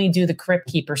can only do the Crypt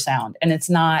Keeper sound, and it's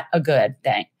not a good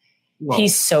thing.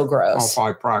 he's so gross. I'll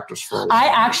probably practice for a while. I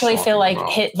actually feel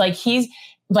like he's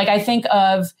like, I think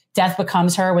of Death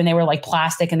Becomes Her when they were like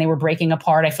plastic and they were breaking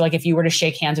apart. I feel like if you were to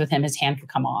shake hands with him, his hand could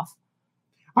come off.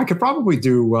 I could probably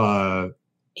do.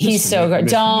 He's so good.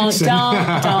 Don't.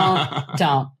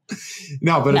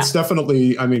 No, but it's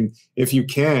definitely, I mean, if you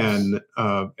can,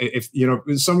 if, you know,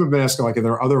 some have been asking, like, are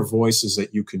there other voices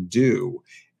that you can do?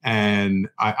 And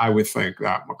I would think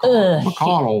that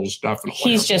McConnell's definitely.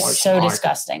 He's just so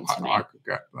disgusting to me. I could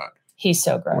get that. He's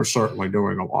so gross. We're certainly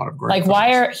doing a lot of great things.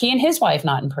 Why are he and his wife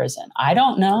not in prison? I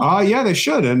don't know. Yeah, they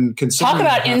should. And talk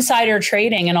about insider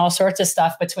trading and all sorts of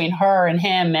stuff between her and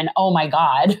him. And oh my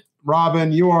God.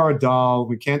 Robin, you are a doll.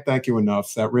 We can't thank you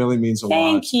enough. That really means a lot.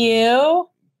 Thank you.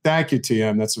 Thank you,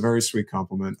 TM. That's a very sweet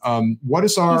compliment. What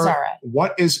is our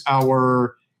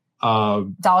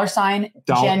 $sign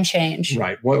Jen change?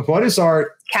 Right. What is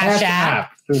our Cash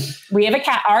App? We have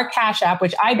our Cash App,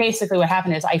 which what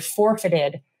happened is I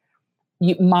forfeited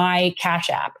my Cash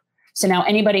App. So now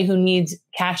anybody who needs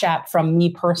Cash App from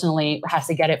me personally has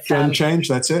to get it from Jen change.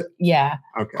 That's it. Yeah.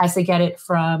 Okay. Has to get it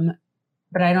from.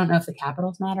 But I don't know if the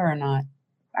capitals matter or not.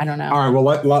 I don't know. All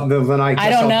right. Well, then I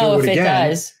don't know if it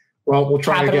does. Well, we'll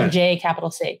try capital again. J,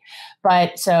 capital C.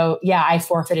 But so, yeah, I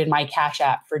forfeited my Cash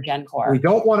App for GenCore. We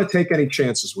don't want to take any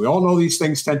chances. We all know these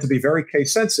things tend to be very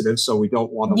case sensitive, so we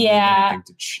don't want to anything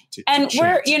to and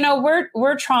chance.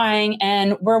 we're trying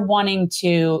and we're wanting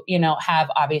to,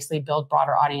 have obviously build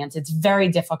broader audience. It's very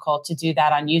difficult to do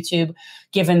that on YouTube,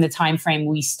 given the time frame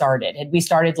we started. Had we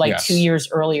started 2 years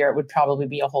earlier, it would probably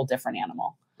be a whole different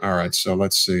animal. All right, so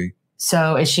let's see.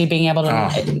 So is she being able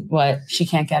to, what, she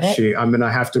can't get it? I'm going to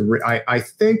have to, I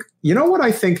think, what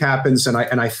I think happens, and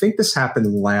I think this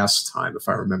happened last time, if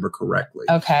I remember correctly.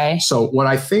 Okay. So what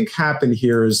I think happened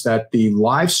here is that the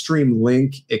live stream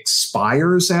link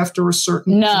expires after a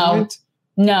certain point.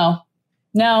 No,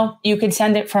 you could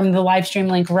send it from the live stream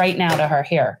link right now to her.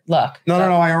 Here, look. No,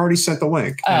 I already sent the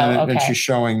link. Okay. And she's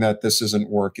showing that this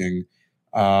isn't working.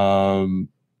 I'm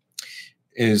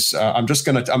going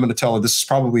to tell her this is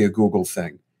probably a Google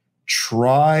thing.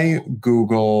 Try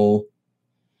Google.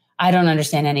 I don't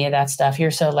understand any of that stuff.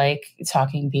 You're so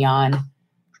talking beyond.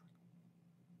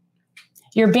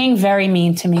 You're being very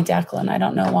mean to me, Declan. I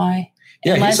don't know why.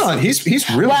 Yeah, he's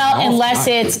really unless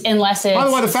it's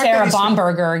Sarah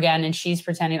Bomberger again, and she's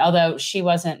pretending. Although she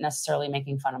wasn't necessarily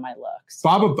making fun of my looks.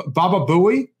 Baba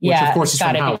Booey, which of course is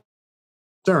from Howard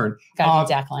Stern. Gotta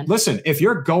be Declan. Listen, if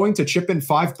you're going to chip in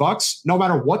 $5, no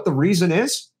matter what the reason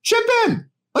is, chip in.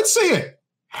 Let's see it.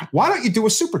 Why don't you do a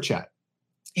super chat?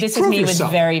 This is me with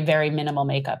very, very minimal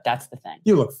makeup. That's the thing.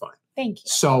 You look fine. Thank you.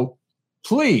 So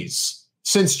please,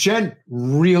 since Jen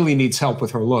really needs help with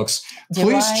her looks,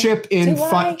 chip in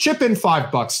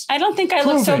 $5. I don't think I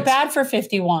look so bad for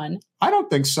 51. I don't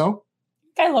think so.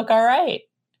 I look all right.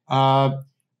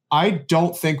 I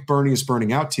don't think Bernie is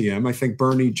burning out, TM. I think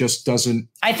Bernie just doesn't.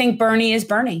 I think Bernie is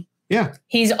Bernie. Yeah.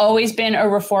 He's always been a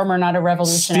reformer, not a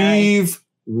revolutionary. Steve,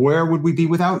 where would we be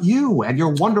without you and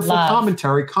your wonderful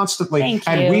commentary constantly? Thank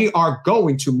you. And we are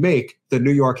going to make the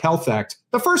New York Health Act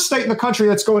the first state in the country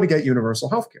that's going to get universal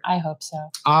health care. I hope so.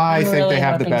 I think they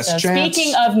have the best chance.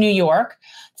 Speaking of New York,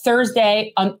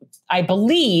 Thursday, I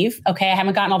believe, I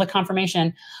haven't gotten all the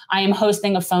confirmation, I am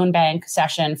hosting a phone bank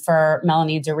session for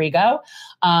Melanie Dorigo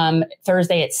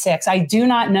Thursday at 6. I do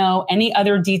not know any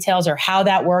other details or how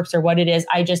that works or what it is.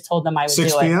 I just told them I would do it.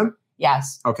 6 p.m.?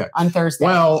 Yes. Okay. On Thursday.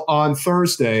 Well, on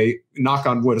Thursday, knock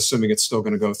on wood, assuming it's still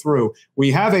going to go through, we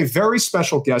have a very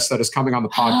special guest that is coming on the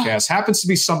podcast. Happens to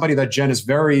be somebody that Jen is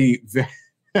very,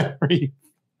 very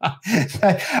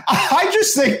I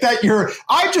just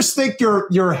think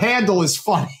your handle is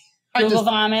funny. Google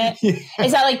vomit. Yeah.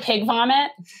 Is that like pig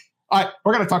vomit? All right,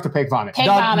 we're going to talk to Pig Vomit. Pig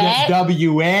Vomit.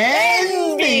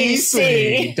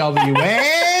 WNBC.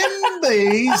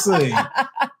 WNBC.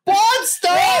 Monster!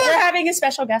 We're having a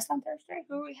special guest on Thursday.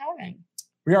 Who are we having?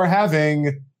 We are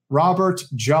having Robert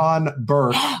John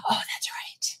Burke. Oh, that's right.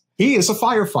 He is a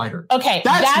firefighter. Okay.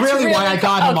 That's really why I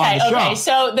got him on the show. Okay.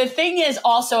 So the thing is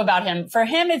also about him. For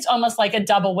him, it's almost like a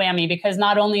double whammy because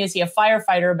not only is he a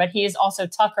firefighter, but he is also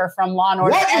Tucker from Law &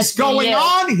 Order. What is going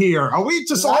on here? Are we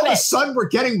just all of a sudden we're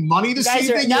getting money this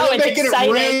evening? You're making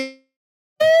it rain.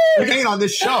 Again on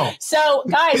this show. So,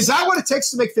 guys, is that what it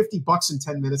takes to make $50 in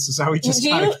 10 minutes? Is that we just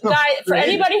for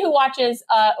anybody who watches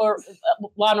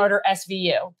Law & Order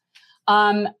SVU,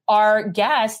 our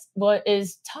guest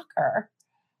is Tucker.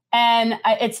 And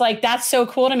it's that's so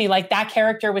cool to me. That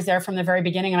character was there from the very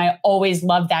beginning. And I always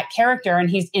loved that character. And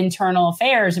he's internal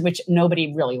affairs, which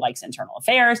nobody really likes internal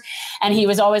affairs. And he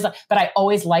was always but I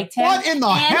always liked him. What in the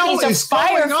hell is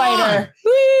firefighter. Going on?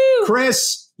 Woo!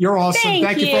 Chris, You're awesome.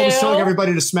 Thank you for always telling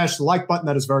everybody to smash the like button.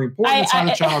 That is very important. That's how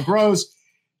the channel grows.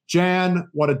 Jan,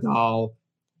 what a doll.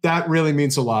 That really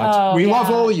means a lot. We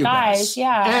love all of you guys.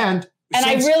 Yeah. And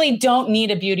I really don't need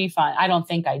a beauty fund. I don't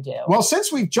think I do. Well,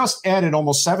 since we've just added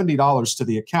almost $70 to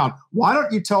the account, why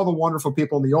don't you tell the wonderful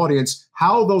people in the audience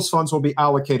how those funds will be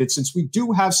allocated, since we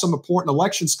do have some important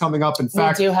elections coming up. In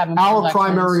fact, our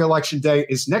primary election day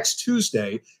is next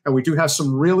Tuesday, and we do have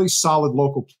some really solid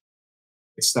local candidates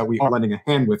that we are lending a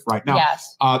hand with right now.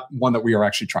 Yes. One that we are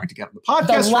actually trying to get on the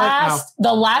podcast right now.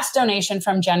 The last donation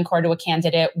from GenCorp to a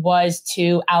candidate was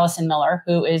to Allison Miller,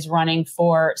 who is running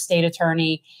for state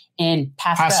attorney in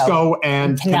Pasco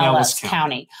and Pinellas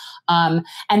County.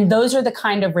 And those are the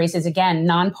kind of races, again,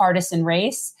 nonpartisan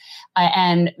race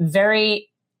and very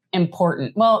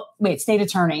important. Well, wait, state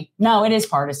attorney. No, it is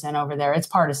partisan over there. It's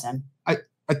partisan.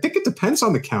 I think it depends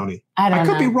on the county. I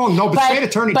could be wrong. No, but state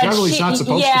attorney generally is not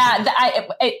supposed to.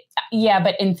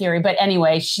 But in theory. But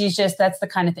anyway, that's the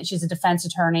kind of thing. She's a defense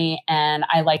attorney, and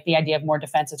I like the idea of more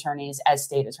defense attorneys as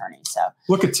state attorneys. So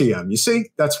look at TM. You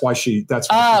see, that's why she. That's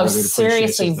why she really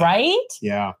seriously, right?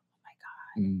 Yeah.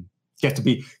 Oh my God. Get to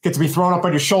be thrown up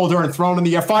on your shoulder and thrown in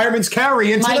the fireman's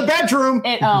carry into the bedroom.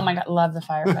 Oh my God, love the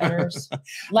firefighters.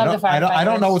 Love the firefighters. I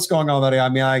don't know what's going on with that. I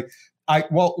mean,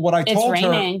 what I told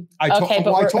her, I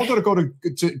told her to go to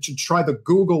try the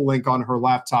Google link on her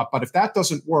laptop. But if that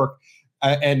doesn't work,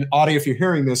 and Audie, if you're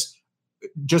hearing this,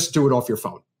 just do it off your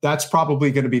phone. That's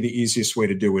probably going to be the easiest way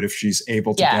to do it if she's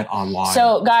able to get online.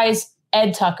 So, guys,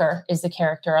 Ed Tucker is the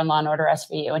character on Law & Order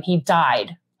SVU, and he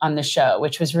died on the show,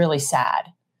 which was really sad.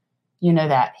 You know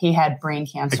that. He had brain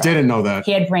cancer. I didn't know that.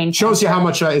 He had brain cancer. Shows you how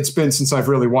much it's been since I've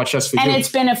really watched SVU. And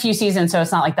it's been a few seasons, so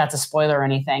it's not like that's a spoiler or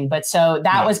anything. But so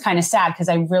that was kind of sad because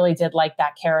I really did like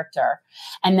that character.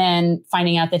 And then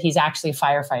finding out that he's actually a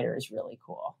firefighter is really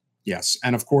cool. Yes.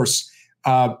 And of course,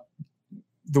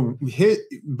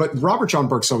 but Robert John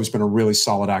Burke's always been a really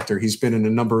solid actor. He's been in a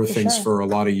number of things for a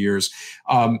lot of years.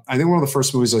 I think one of the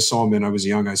first movies I saw him in, I was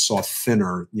young, I saw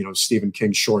Thinner, Stephen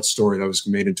King's short story that was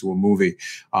made into a movie.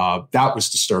 That was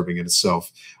disturbing in itself.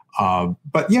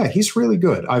 But yeah, he's really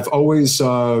good. I've always,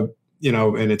 and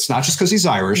it's not just because he's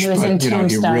Irish, but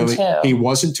he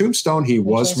was in Tombstone. He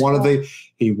was one of the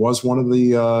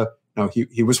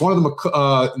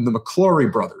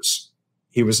McClory brothers.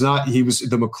 He was not. He was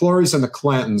the McClorys and the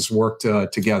Clantons worked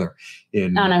together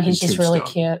in. Oh no, he's just really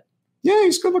cute. Yeah,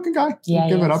 he's a good-looking guy. Yeah,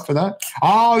 give it up for that.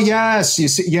 Oh yes, you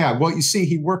see. Yeah, well, you see,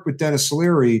 he worked with Dennis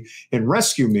Leary in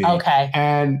Rescue Me. Okay,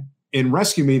 and in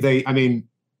Rescue Me,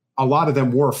 a lot of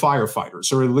them were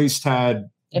firefighters, or at least had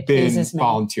been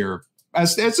volunteer.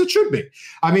 As it should be.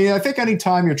 I mean, I think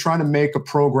anytime you're trying to make a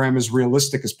program as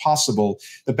realistic as possible,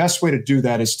 the best way to do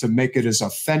that is to make it as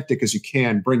authentic as you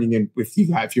can, bringing in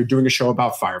if you're doing a show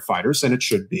about firefighters, then it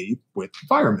should be with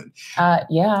firemen.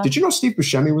 Yeah. Did you know Steve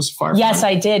Buscemi was a firefighter? Yes,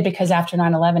 I did, because after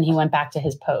 9/11, he went back to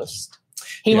his post.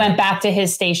 He went back to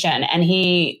his station, and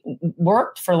he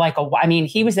worked for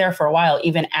he was there for a while,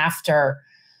 even after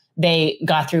they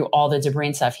got through all the debris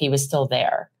and stuff. He was still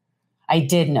there. I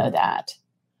did know that.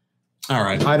 All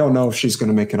right. I don't know if she's going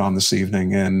to make it on this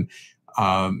evening, and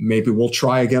maybe we'll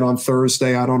try again on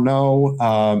Thursday. I don't know.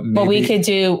 But we could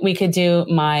do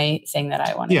my thing that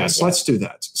I want to do. Yes, let's do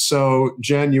that. So,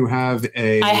 Jen, you have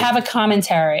I have a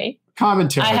commentary.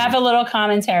 I have a little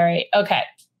commentary. Okay.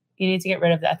 You need to get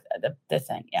rid of that, the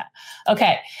thing. Yeah.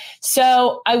 Okay.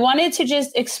 So I wanted to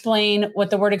just explain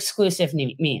what the word exclusive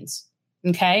means.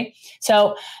 Okay.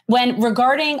 So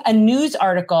regarding a news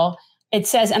article, it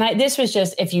says, and this was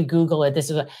just, if you Google it, this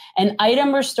is an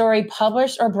item or story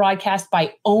published or broadcast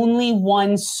by only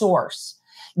one source.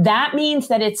 That means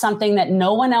that it's something that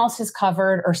no one else has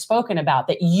covered or spoken about,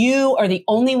 that you are the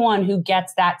only one who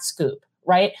gets that scoop,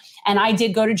 right? And I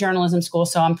did go to journalism school,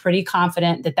 so I'm pretty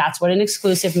confident that that's what an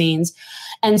exclusive means.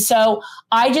 And so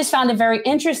I just found it very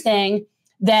interesting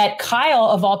that Kyle,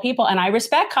 of all people, and I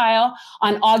respect Kyle,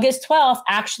 on August 12th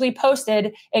actually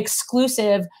posted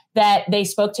exclusive that they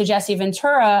spoke to Jesse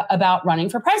Ventura about running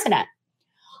for president.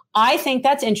 I think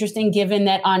that's interesting, given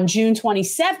that on June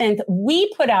 27th,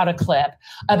 we put out a clip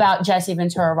about Jesse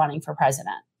Ventura running for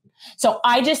president. So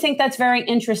I just think that's very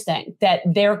interesting that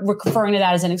they're referring to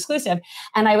that as an exclusive.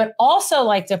 And I would also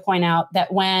like to point out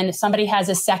that when somebody has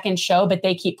a second show, but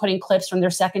they keep putting clips from their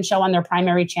second show on their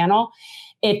primary channel,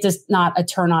 it does not a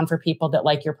turn on for people that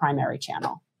like your primary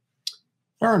channel.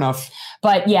 Fair enough.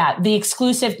 But yeah, the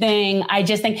exclusive thing, I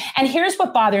just think, and here's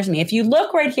what bothers me. If you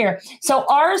look right here, so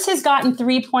ours has gotten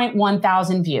 3.1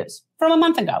 thousand views from a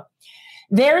month ago.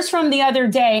 Theirs from the other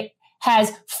day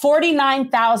has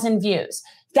 49,000 views.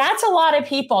 That's a lot of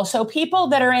people. So people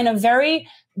that are in a very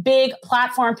big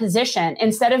platform position,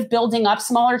 instead of building up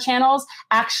smaller channels,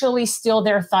 actually steal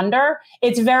their thunder.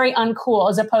 It's very uncool,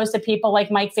 as opposed to people like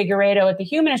Mike Figueredo at the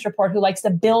Humanist Report, who likes to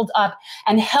build up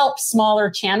and help smaller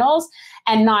channels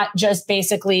and not just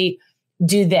basically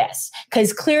do this.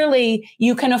 Because clearly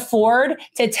you can afford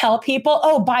to tell people,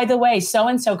 oh, by the way,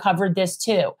 so-and-so covered this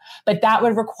too. But that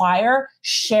would require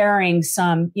sharing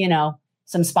some,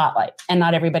 some spotlight, and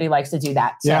not everybody likes to do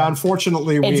that. So yeah,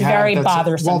 unfortunately, it's very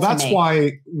bothersome. Well, that's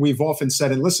why we've often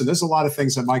said, and listen, there's a lot of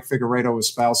things that Mike Figueredo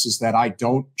espouses that I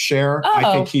don't share. Oh.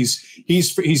 I think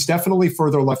he's definitely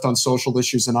further left on social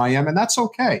issues than I am, and that's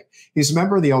okay. He's a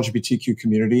member of the LGBTQ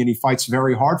community, and he fights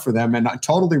very hard for them, and I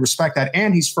totally respect that.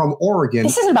 And he's from Oregon.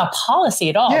 This isn't about policy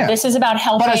at all. Yeah. This is about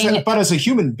helping. But as a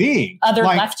human being, other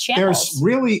left channels.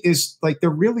 There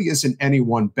really isn't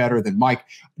anyone better than Mike.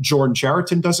 Jordan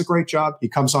Cheriton does a great job. He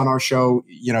comes on our show.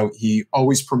 He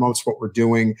always promotes what we're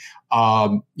doing.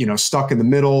 Stuck in the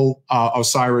Middle,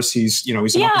 Osiris. He's he's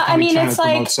an it's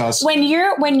like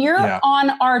when you're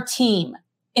on our team,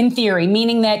 in theory,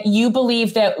 meaning that you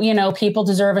believe that, people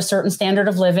deserve a certain standard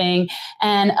of living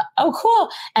and, cool,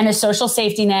 and a social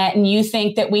safety net. And you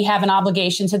think that we have an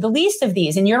obligation to the least of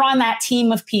these, and you're on that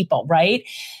team of people, right?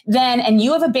 And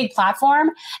you have a big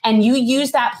platform, and you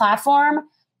use that platform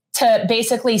to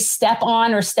basically step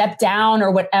on or step down or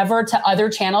whatever to other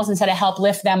channels instead of help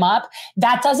lift them up.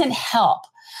 That doesn't help.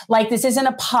 Like, this isn't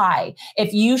a pie.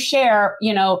 If you share,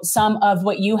 some of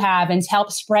what you have and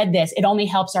help spread this, it only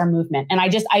helps our movement. And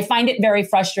I find it very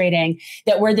frustrating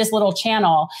that we're this little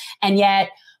channel, and yet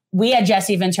we had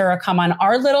Jesse Ventura come on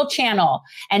our little channel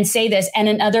and say this, and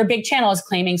another big channel is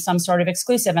claiming some sort of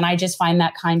exclusive. And I just find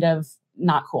that kind of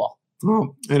not cool.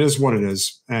 Well, it is what it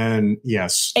is. And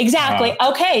yes. Exactly.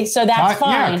 Okay. So that's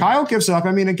fine. Yeah, Kyle gives up.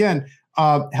 I mean, again,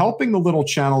 helping the little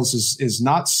channels is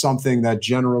not something that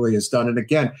generally is done. And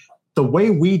again, the way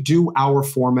we do our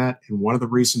format, and one of the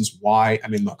reasons why,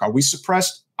 look, are we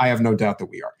suppressed? I have no doubt that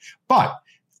we are. But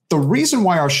the reason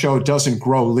why our show doesn't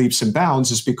grow leaps and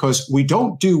bounds is because we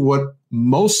don't do what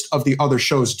most of the other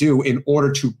shows do in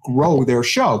order to grow their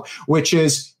show, which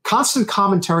is constant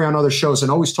commentary on other shows and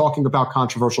always talking about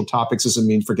controversial topics as a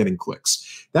means for getting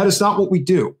clicks. That is not what we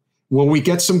do. Will we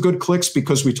get some good clicks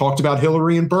because we talked about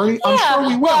Hillary and Bernie? I'm sure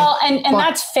we will. Well, and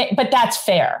that's but that's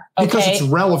fair. Okay? Because it's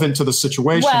relevant to the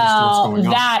situation. Well, going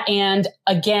on. That, and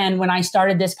again, when I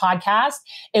started this podcast,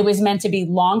 it was meant to be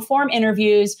long form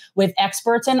interviews with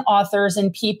experts and authors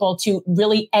and people to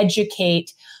really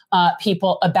educate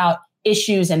people about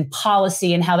issues and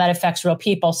policy and how that affects real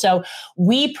people. So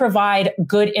we provide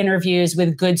good interviews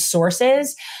with good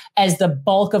sources as the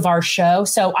bulk of our show.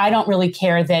 So I don't really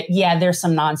care that, there's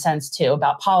some nonsense too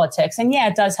about politics. And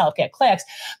it does help get clicks,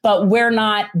 but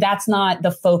that's not the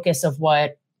focus of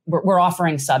what we're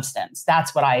offering substance.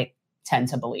 That's what I tend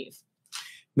to believe.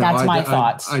 That's my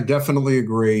thoughts. I definitely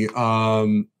agree.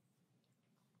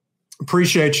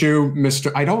 Appreciate you, Mr.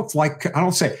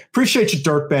 Appreciate you,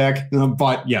 Dirtbag,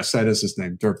 but yes, that is his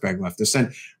name, Dirtbag Leftist,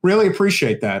 and really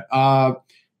appreciate that. Oh,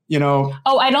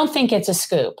 I don't think it's a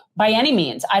scoop by any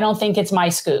means. I don't think it's my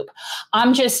scoop.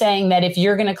 I'm just saying that if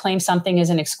you're going to claim something as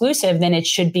an exclusive, then it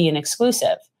should be an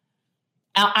exclusive.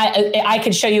 I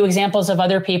could show you examples of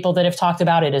other people that have talked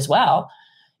about it as well.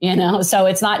 So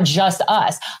it's not just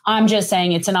us. I'm just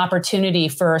saying it's an opportunity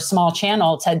for a small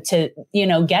channel to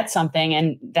get something.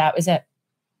 And that was it.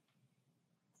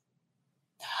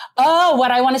 Oh,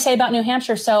 what I want to say about New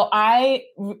Hampshire. So I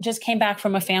just came back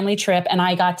from a family trip, and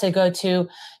I got to go to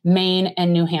Maine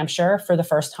and New Hampshire for the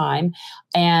first time.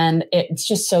 And it's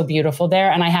just so beautiful there.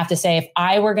 And I have to say, if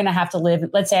I were going to have to live,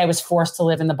 let's say I was forced to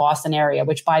live in the Boston area,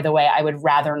 which, by the way, I would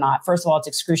rather not. First of all, it's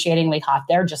excruciating hot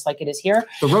there, just like it is here.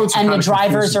 The roads and the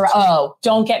drivers are,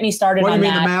 don't get me started on that. What do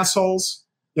you mean, the massholes?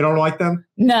 You don't like them?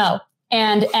 No.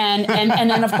 And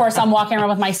then, of course, I'm walking around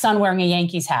with my son wearing a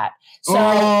Yankees hat.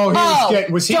 So,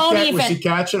 was he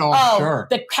catching? Sure.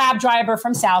 The cab driver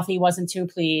from Southie wasn't too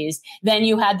pleased. Then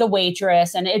you had the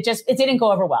waitress, and it didn't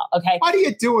go over well. Okay. What are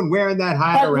you doing wearing that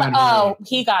hat around here?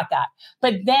 He got that.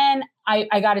 But then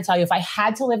I got to tell you, if I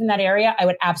had to live in that area, I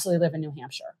would absolutely live in New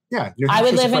Hampshire. Yeah. I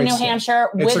would live in New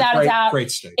Hampshire without a doubt. Great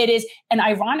state. It is. And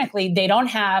ironically, they don't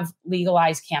have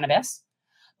legalized cannabis.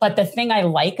 But the thing I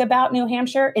like about New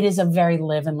Hampshire, it is a very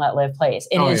live and let live place.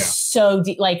 It is so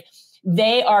deep. Like,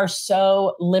 they are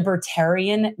so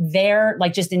libertarian there,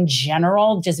 like just in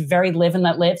general, just very live and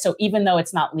let live. So even though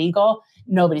it's not legal,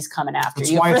 nobody's coming after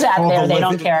you for that there. They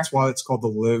don't care. That's why it's called the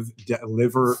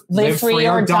live free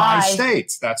or die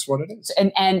states. That's what it is.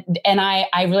 And I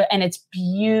really, and it's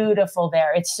beautiful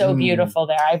there. It's so beautiful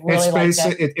there. I really like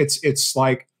it. It's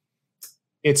like,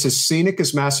 It's as scenic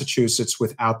as Massachusetts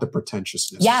without the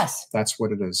pretentiousness. Yes. That's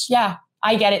what it is. Yeah.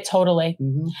 I get it totally.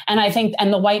 Mm-hmm. And I think,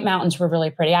 and the White Mountains were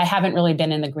really pretty. I haven't really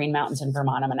been in the Green Mountains in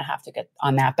Vermont. I'm going to have to get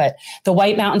on that. But the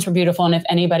White Mountains were beautiful. And if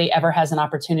anybody ever has an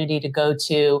opportunity to go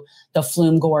to the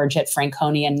Flume Gorge at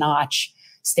Franconia Notch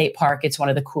State Park, it's one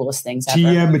of the coolest things ever.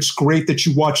 TM, it's great that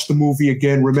you watched the movie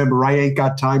again. Remember, I ain't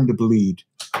got time to bleed.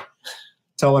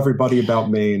 Tell everybody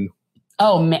about Maine.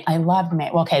 Oh, I loved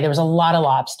Maine. Okay, there was a lot of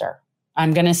lobster.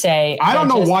 I'm going to say. I don't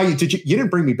know why you didn't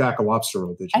bring me back a lobster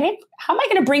roll, did you? How am I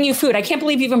going to bring you food? I can't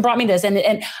believe you even brought me this.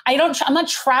 And I'm not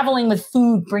traveling with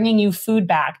food, bringing you food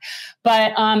back.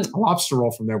 But a lobster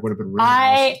roll from there would have been really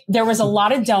nice. There was a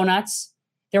lot of donuts.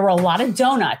 There were a lot of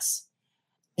donuts.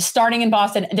 Starting in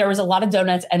Boston, there was a lot of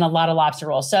donuts and a lot of lobster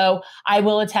rolls. So I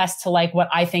will attest to like what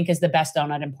I think is the best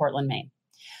donut in Portland, Maine.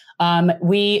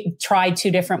 We tried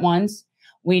 2 different ones.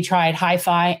 We tried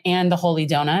Hi-Fi and the Holy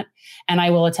Donut. And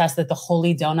I will attest that the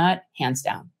Holy Donut, hands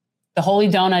down. The Holy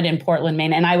Donut in Portland,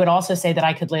 Maine. And I would also say that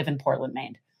I could live in Portland,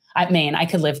 Maine. I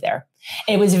could live there.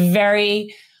 It was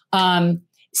very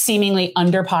seemingly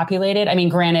underpopulated. I mean,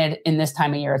 granted, in this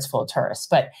time of year, it's full of tourists.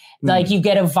 But like you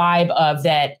get a vibe of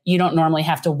that you don't normally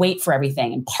have to wait for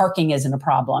everything. And parking isn't a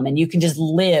problem. And you can just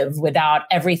live without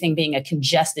everything being a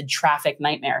congested traffic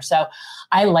nightmare. So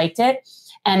I liked it.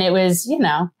 And it was,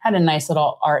 had a nice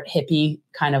little art hippie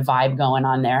kind of vibe going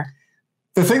on there.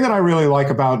 The thing that I really like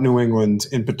about New England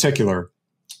in particular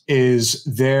is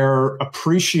their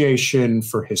appreciation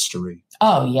for history.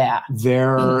 Oh, yeah.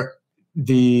 The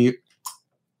one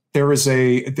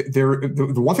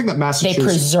thing that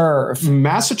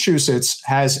Massachusetts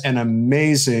has an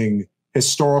amazing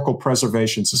historical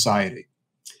preservation society.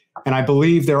 And I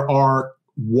believe there are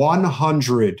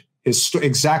 100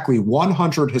 historic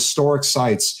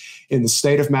sites in the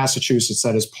state of Massachusetts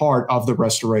that is part of the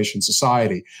Restoration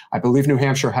Society. I believe New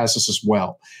Hampshire has this as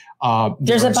well.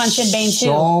 There's a bunch in Maine too.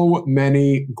 So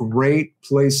many great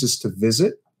places to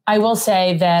visit. I will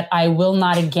say that I will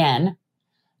not again,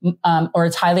 or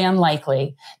it's highly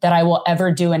unlikely that I will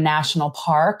ever do a national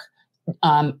park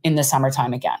in the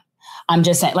summertime again. I'm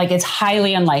just saying, like, it's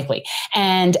highly unlikely.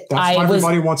 And that's why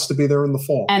everybody wants to be there in the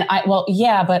fall. And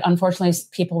but unfortunately,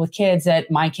 people with kids, that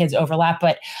my kids overlap.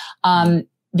 But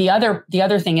the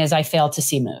other thing is I failed to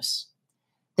see moose.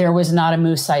 There was not a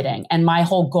moose sighting. And my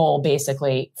whole goal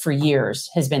basically for years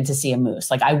has been to see a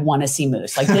moose. Like, I want to see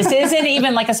moose. Like, this isn't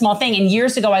even like a small thing. And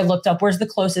years ago, I looked up, where's the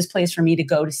closest place for me to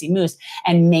go to see moose?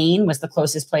 And Maine was the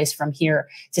closest place from here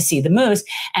to see the moose.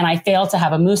 And I failed to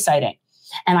have a moose sighting.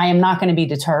 And I am not going to be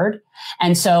deterred.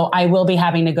 And so I will be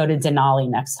having to go to Denali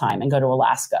next time and go to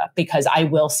Alaska because I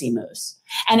will see moose.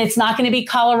 And it's not going to be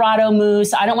Colorado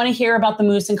moose. I don't want to hear about the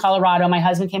moose in Colorado. My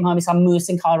husband came home, he saw moose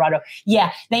in Colorado.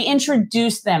 Yeah, they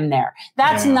introduced them there.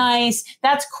 That's nice.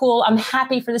 That's cool. I'm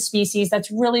happy for the species.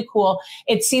 That's really cool.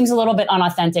 It seems a little bit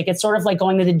unauthentic. It's sort of like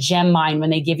going to the gem mine when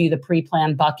they give you the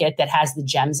pre-planned bucket that has the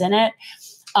gems in it.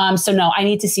 So no, I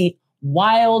need to see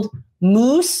wild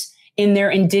moose in their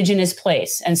indigenous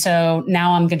place. And so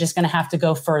now I'm just going to have to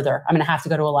go further. I'm going to have to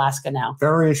go to Alaska now.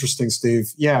 Very interesting,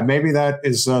 Steve. Yeah, maybe that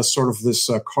is sort of this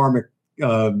karmic,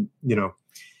 Oh,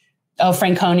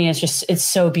 Franconia is it's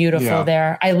so beautiful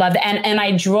there. I love it. And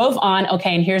I drove on,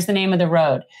 okay, and here's the name of the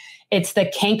road. It's the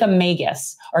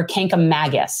Kancamagus or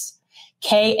Kancamagus.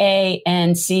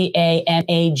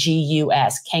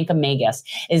 Kancamagus. Kancamagus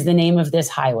is the name of this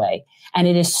highway. And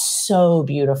it is so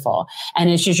beautiful. And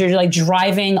it's just, you're like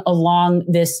driving along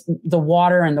the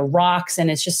water and the rocks, and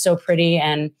it's just so pretty.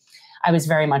 And I was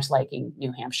very much liking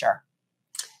New Hampshire.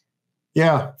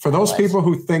 Yeah. For those people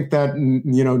who think that,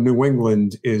 New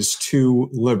England is too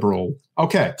liberal.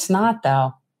 Okay. It's not,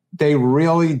 though. They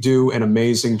really do an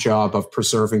amazing job of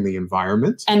preserving the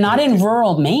environment. And not in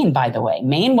rural Maine, by the way.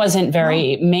 Maine is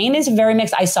very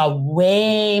mixed. I saw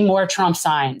way more Trump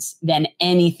signs than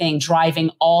anything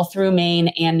driving all through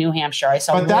Maine and New Hampshire.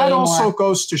 But that also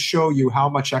goes to show you how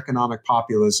much economic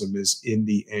populism is in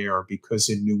the air, because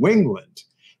in New England,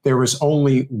 there is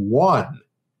only one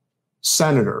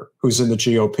senator who's in the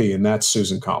GOP, and that's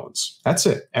Susan Collins. That's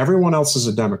it. Everyone else is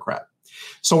a Democrat.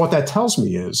 So what that tells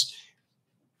me is,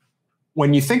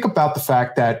 when you think about the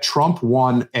fact that Trump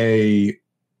won a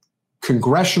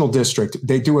congressional district,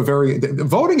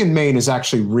 voting in Maine is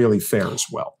actually really fair as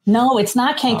well. No, it's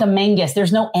not Kancamagus.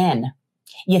 There's no N.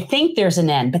 You think there's an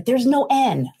N, but there's no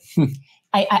N.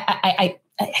 I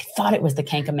thought it was the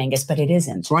Kancamagus, but it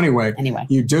isn't. So anyway,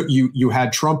 you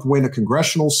had Trump win a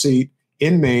congressional seat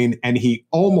in Maine, and he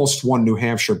almost won New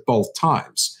Hampshire both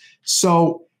times.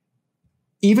 So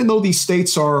even though these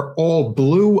states are all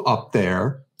blue up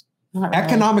there,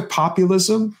 economic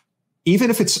populism even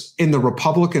if it's in the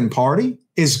Republican Party,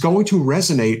 is going to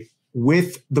resonate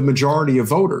with the majority of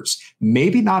voters.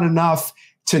 Maybe not enough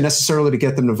to necessarily to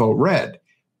get them to vote red,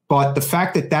 but the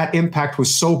fact that that impact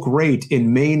was so great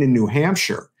in Maine and New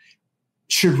Hampshire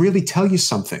should really tell you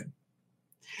something.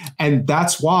 And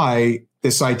that's why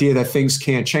this idea that things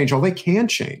can't change, they can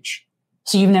change.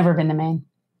 So you've never been to Maine?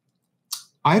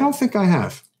 I don't think I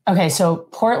have. Okay, so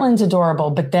Portland's adorable,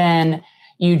 but then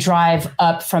you drive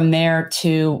up from there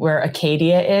to where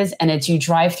Acadia is, and you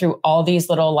drive through all these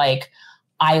little like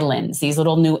islands, these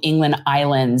little New England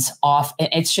islands off.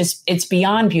 It's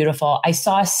beyond beautiful. I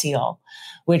saw a seal,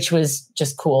 which was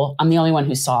just cool. I'm the only one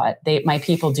who saw it. My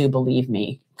people do believe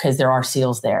me because there are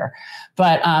seals there.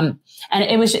 But and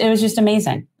it was just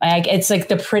amazing. Like, it's like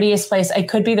the prettiest place. It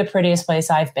could be the prettiest place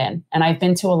I've been. And I've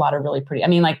been to a lot of really pretty. I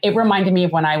mean, like, it reminded me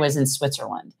of when I was in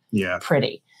Switzerland. Yeah.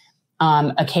 Pretty.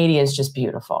 Acadia is just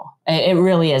beautiful. It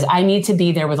really is. I need to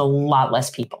be there with a lot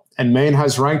less people. And Maine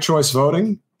has ranked choice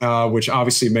voting, which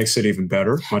obviously makes it even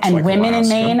better. And like women in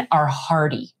Maine are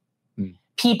hardy.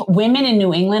 Women in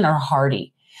New England are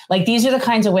hardy. Like, these are the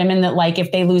kinds of women that, like,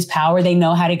 if they lose power, they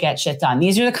know how to get shit done.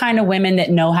 These are the kind of women that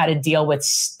know how to deal with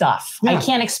stuff. Yeah. I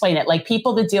can't explain it. Like,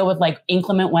 people that deal with like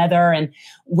inclement weather, and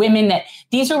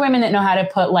these are women that know how to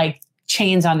put like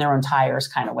chains on their own tires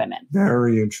kind of women.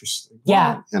 Very interesting.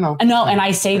 Yeah. Well, and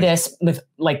I say this with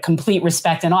like complete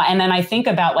respect and all. And then I think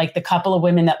about like the couple of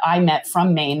women that I met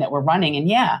from Maine that were running, and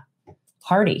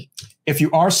hardy. If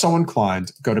you are so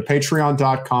inclined, go to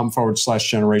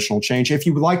patreon.com/generational change. If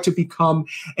you would like to become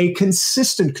a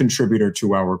consistent contributor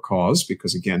to our cause,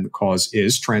 because again, the cause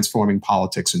is transforming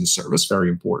politics into service, very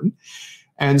important.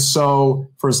 And so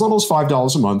for as little as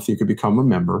 $5 a month, you could become a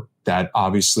member. That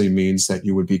obviously means that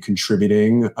you would be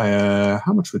contributing, how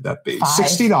much would that be?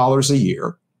 $60 a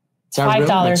year. It's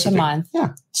 $5 a month.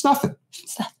 Yeah, it's nothing.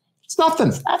 It's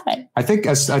nothing. I think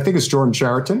as Jordan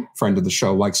Chariton, friend of the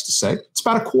show, likes to say, it's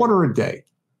about a quarter a day.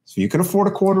 So you can afford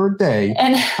a quarter a day.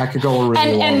 And that could go a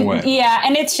really long way. Yeah,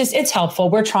 and it's helpful.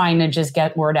 We're trying to just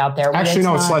get word out there. Actually,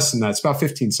 no, it's less than that. It's about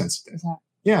 15 cents a day.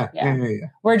 Yeah.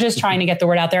 We're just trying to get the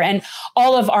word out there. And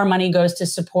all of our money goes to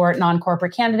support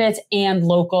non-corporate candidates and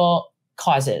local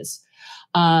causes,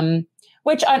 and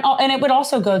it would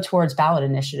also go towards ballot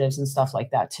initiatives and stuff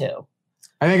like that too.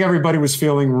 I think everybody was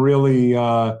feeling really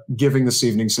giving this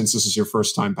evening, since this is your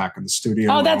first time back in the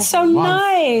studio. Oh, that's so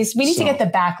nice. We need to get the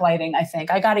backlighting, I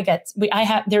think.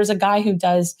 There's a guy who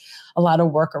does a lot of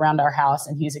work around our house,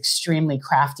 and he's extremely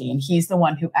crafty, and he's the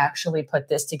one who actually put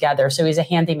this together. So he's a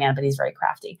handyman, but he's very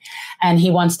crafty, and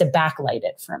he wants to backlight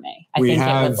it for me. I think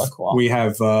it would look cool. We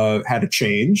have had a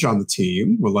change on the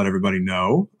team. We'll let everybody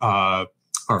know. Our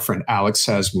friend Alex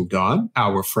has moved on.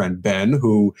 Our friend Ben,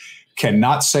 who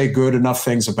cannot say good enough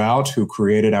things about, who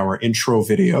created our intro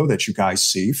video that you guys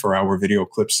see for our video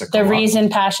clips. The Reason,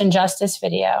 Passion, Justice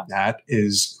video. That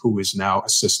is who is now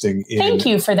assisting in. Thank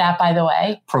you for that, by the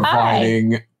way.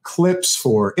 Providing clips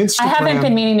for Instagram. I haven't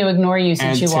been meaning to ignore you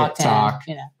since you walked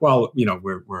in. Well,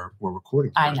 we're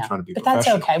recording. I know, trying to be but that's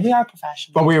okay. We are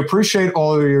professional. But we appreciate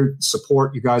all of your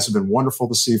support. You guys have been wonderful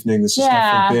this evening. This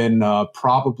has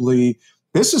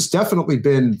definitely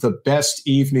been the best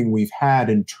evening we've had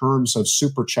in terms of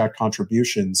Super Chat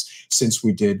contributions since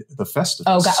we did the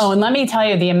festival. Oh, God. Oh, and let me tell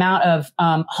you the amount of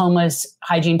homeless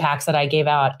hygiene packs that I gave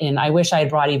out. And I wish I had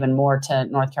brought even more to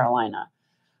North Carolina.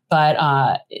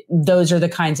 But those are the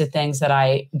kinds of things that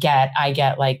I get. I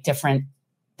get like different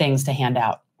things to hand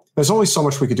out. There's only so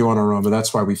much we could do on our own, but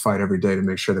that's why we fight every day to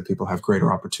make sure that people have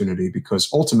greater opportunity, because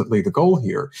ultimately the goal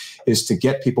here is to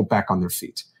get people back on their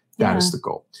feet. That is the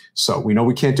goal. So we know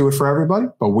we can't do it for everybody,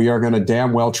 but we are going to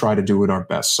damn well try to do it our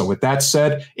best. So with that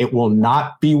said, it will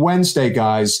not be Wednesday,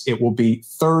 guys. It will be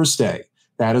Thursday.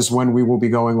 That is when we will be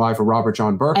going live with Robert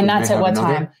John Burke. And that's at what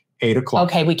time? 8 o'clock.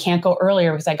 Okay, we can't go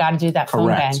earlier because I got to do that phone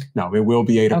bang. No, it will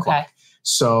be 8 o'clock.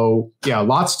 So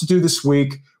lots to do this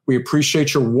week. We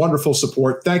appreciate your wonderful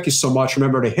support. Thank you so much.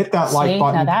 Remember to hit that like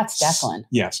button. Now that's Declan.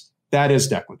 Yes, that is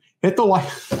Declan. Hit the like.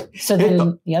 So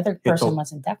then the other person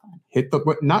wasn't Declan.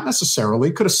 Not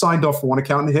necessarily. Could have signed off for one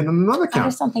account and hit on another account. I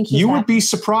just don't think you would be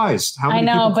surprised how many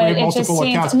people create multiple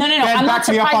accounts. No. Ben, back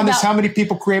me up on this. How many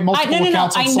people create multiple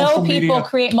accounts on social media? I know people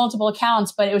create multiple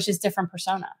accounts, but it was just different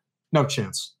persona. No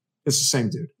chance. It's the same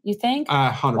dude. You think?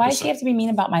 100%. Why does he have to be mean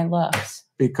about my looks?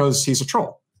 Because he's a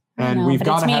troll. And we've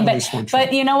got to have at least one troll.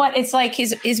 But you know what? It's like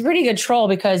he's a pretty good troll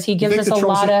because he gives us a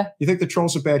lot of... You think the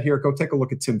trolls are bad here? Go take a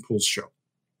look at Tim Pool's show.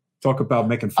 Talk about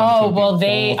making fun of him. Oh,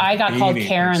 well, I got called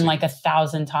Karen like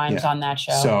 1,000 times on that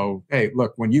show. So, hey,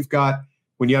 look, when you've got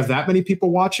when you have that many people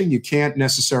watching, you can't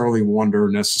necessarily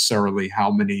wonder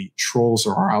how many trolls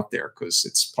are out there, because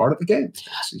it's part of the game.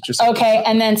 It's just okay.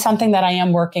 And then something that I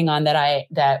am working on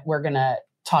that we're going to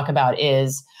talk about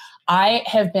is I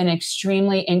have been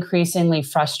increasingly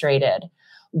frustrated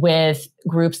with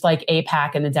groups like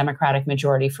AIPAC and the Democratic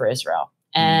Majority for Israel.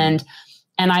 And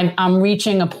I'm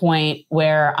reaching a point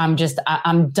where I'm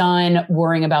done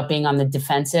worrying about being on the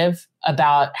defensive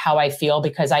about how I feel,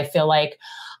 because I feel like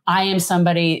I am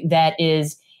somebody that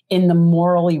is in the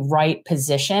morally right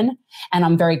position, and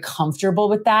I'm very comfortable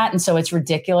with that. And so it's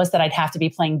ridiculous that I'd have to be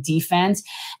playing defense.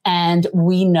 And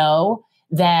we know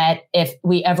that if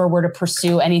we ever were to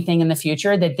pursue anything in the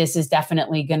future, that this is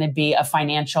definitely going to be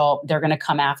they're going to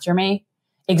come after me.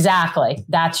 Exactly.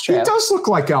 That's true. He does look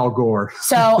like Al Gore.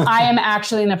 So I am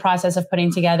actually in the process of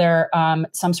putting together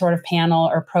some sort of panel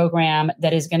or program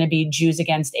that is going to be Jews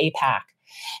Against AIPAC.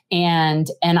 And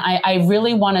I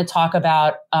really want to talk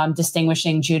about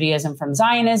distinguishing Judaism from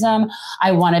Zionism.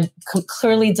 I want to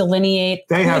clearly delineate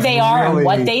who they are and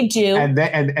what they do. And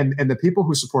the people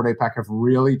who support AIPAC have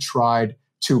really tried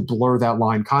to blur that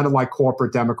line, kind of like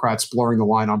corporate Democrats blurring the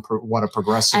line on what a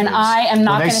progressive is. And I am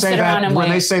not going to sit around and wait.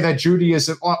 When they say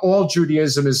that all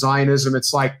Judaism is Zionism,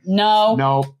 it's like,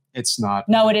 no, it's not.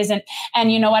 No, it isn't.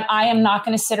 And you know what? I am not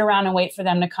going to sit around and wait for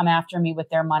them to come after me with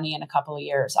their money in a couple of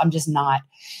years. I'm just not.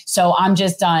 So I'm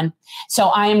just done. So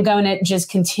I am going to just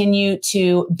continue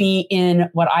to be in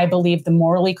what I believe the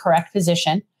morally correct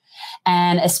position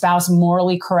and espouse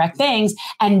morally correct things,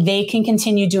 and they can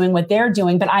continue doing what they're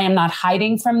doing, but I am not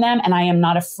hiding from them, and I am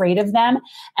not afraid of them.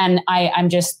 And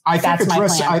that's my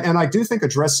plan. And I do think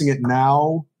addressing it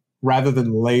now rather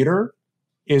than later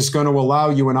is going to allow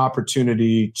you an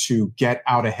opportunity to get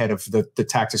out ahead of the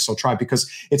tactics they'll try,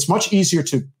 because it's much easier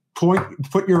to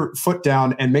put your foot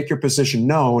down and make your position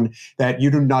known that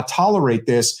you do not tolerate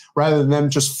this, rather than them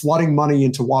just flooding money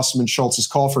into Wasserman Schultz's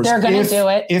coffers. They're going to do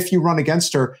it. If you run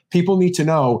against her, people need to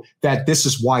know that this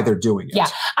is why they're doing it. Yeah.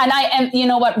 And you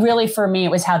know what, really for me, it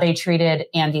was how they treated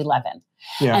Andy Levin.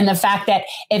 Yeah. And the fact that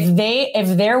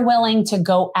if they're willing to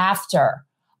go after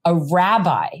a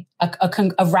rabbi,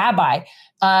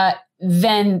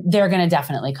 then they're going to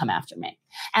definitely come after me.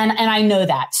 And I know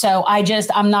that. So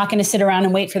I'm not going to sit around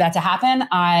and wait for that to happen.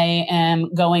 I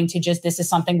am going to this is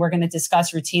something we're going to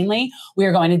discuss routinely. We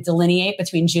are going to delineate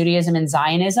between Judaism and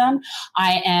Zionism.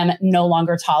 I am no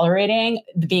longer tolerating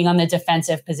being on the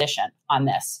defensive position on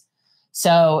this.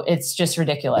 So it's just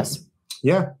ridiculous.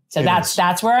 Yeah. So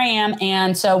that's where I am.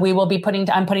 And so we will be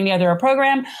I'm putting together a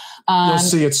program. You'll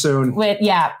see it soon.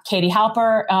 Katie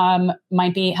Halper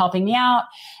might be helping me out,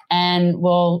 and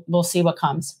we'll see what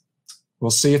comes. We'll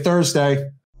see you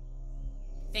Thursday.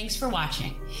 Thanks for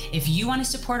watching. If you want to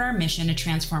support our mission to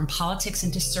transform politics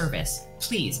into service,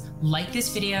 please like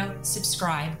this video,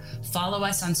 subscribe, follow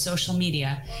us on social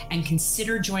media, and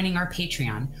consider joining our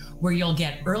Patreon, where you'll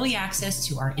get early access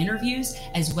to our interviews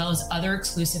as well as other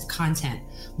exclusive content.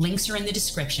 Links are in the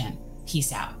description.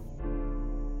 Peace out.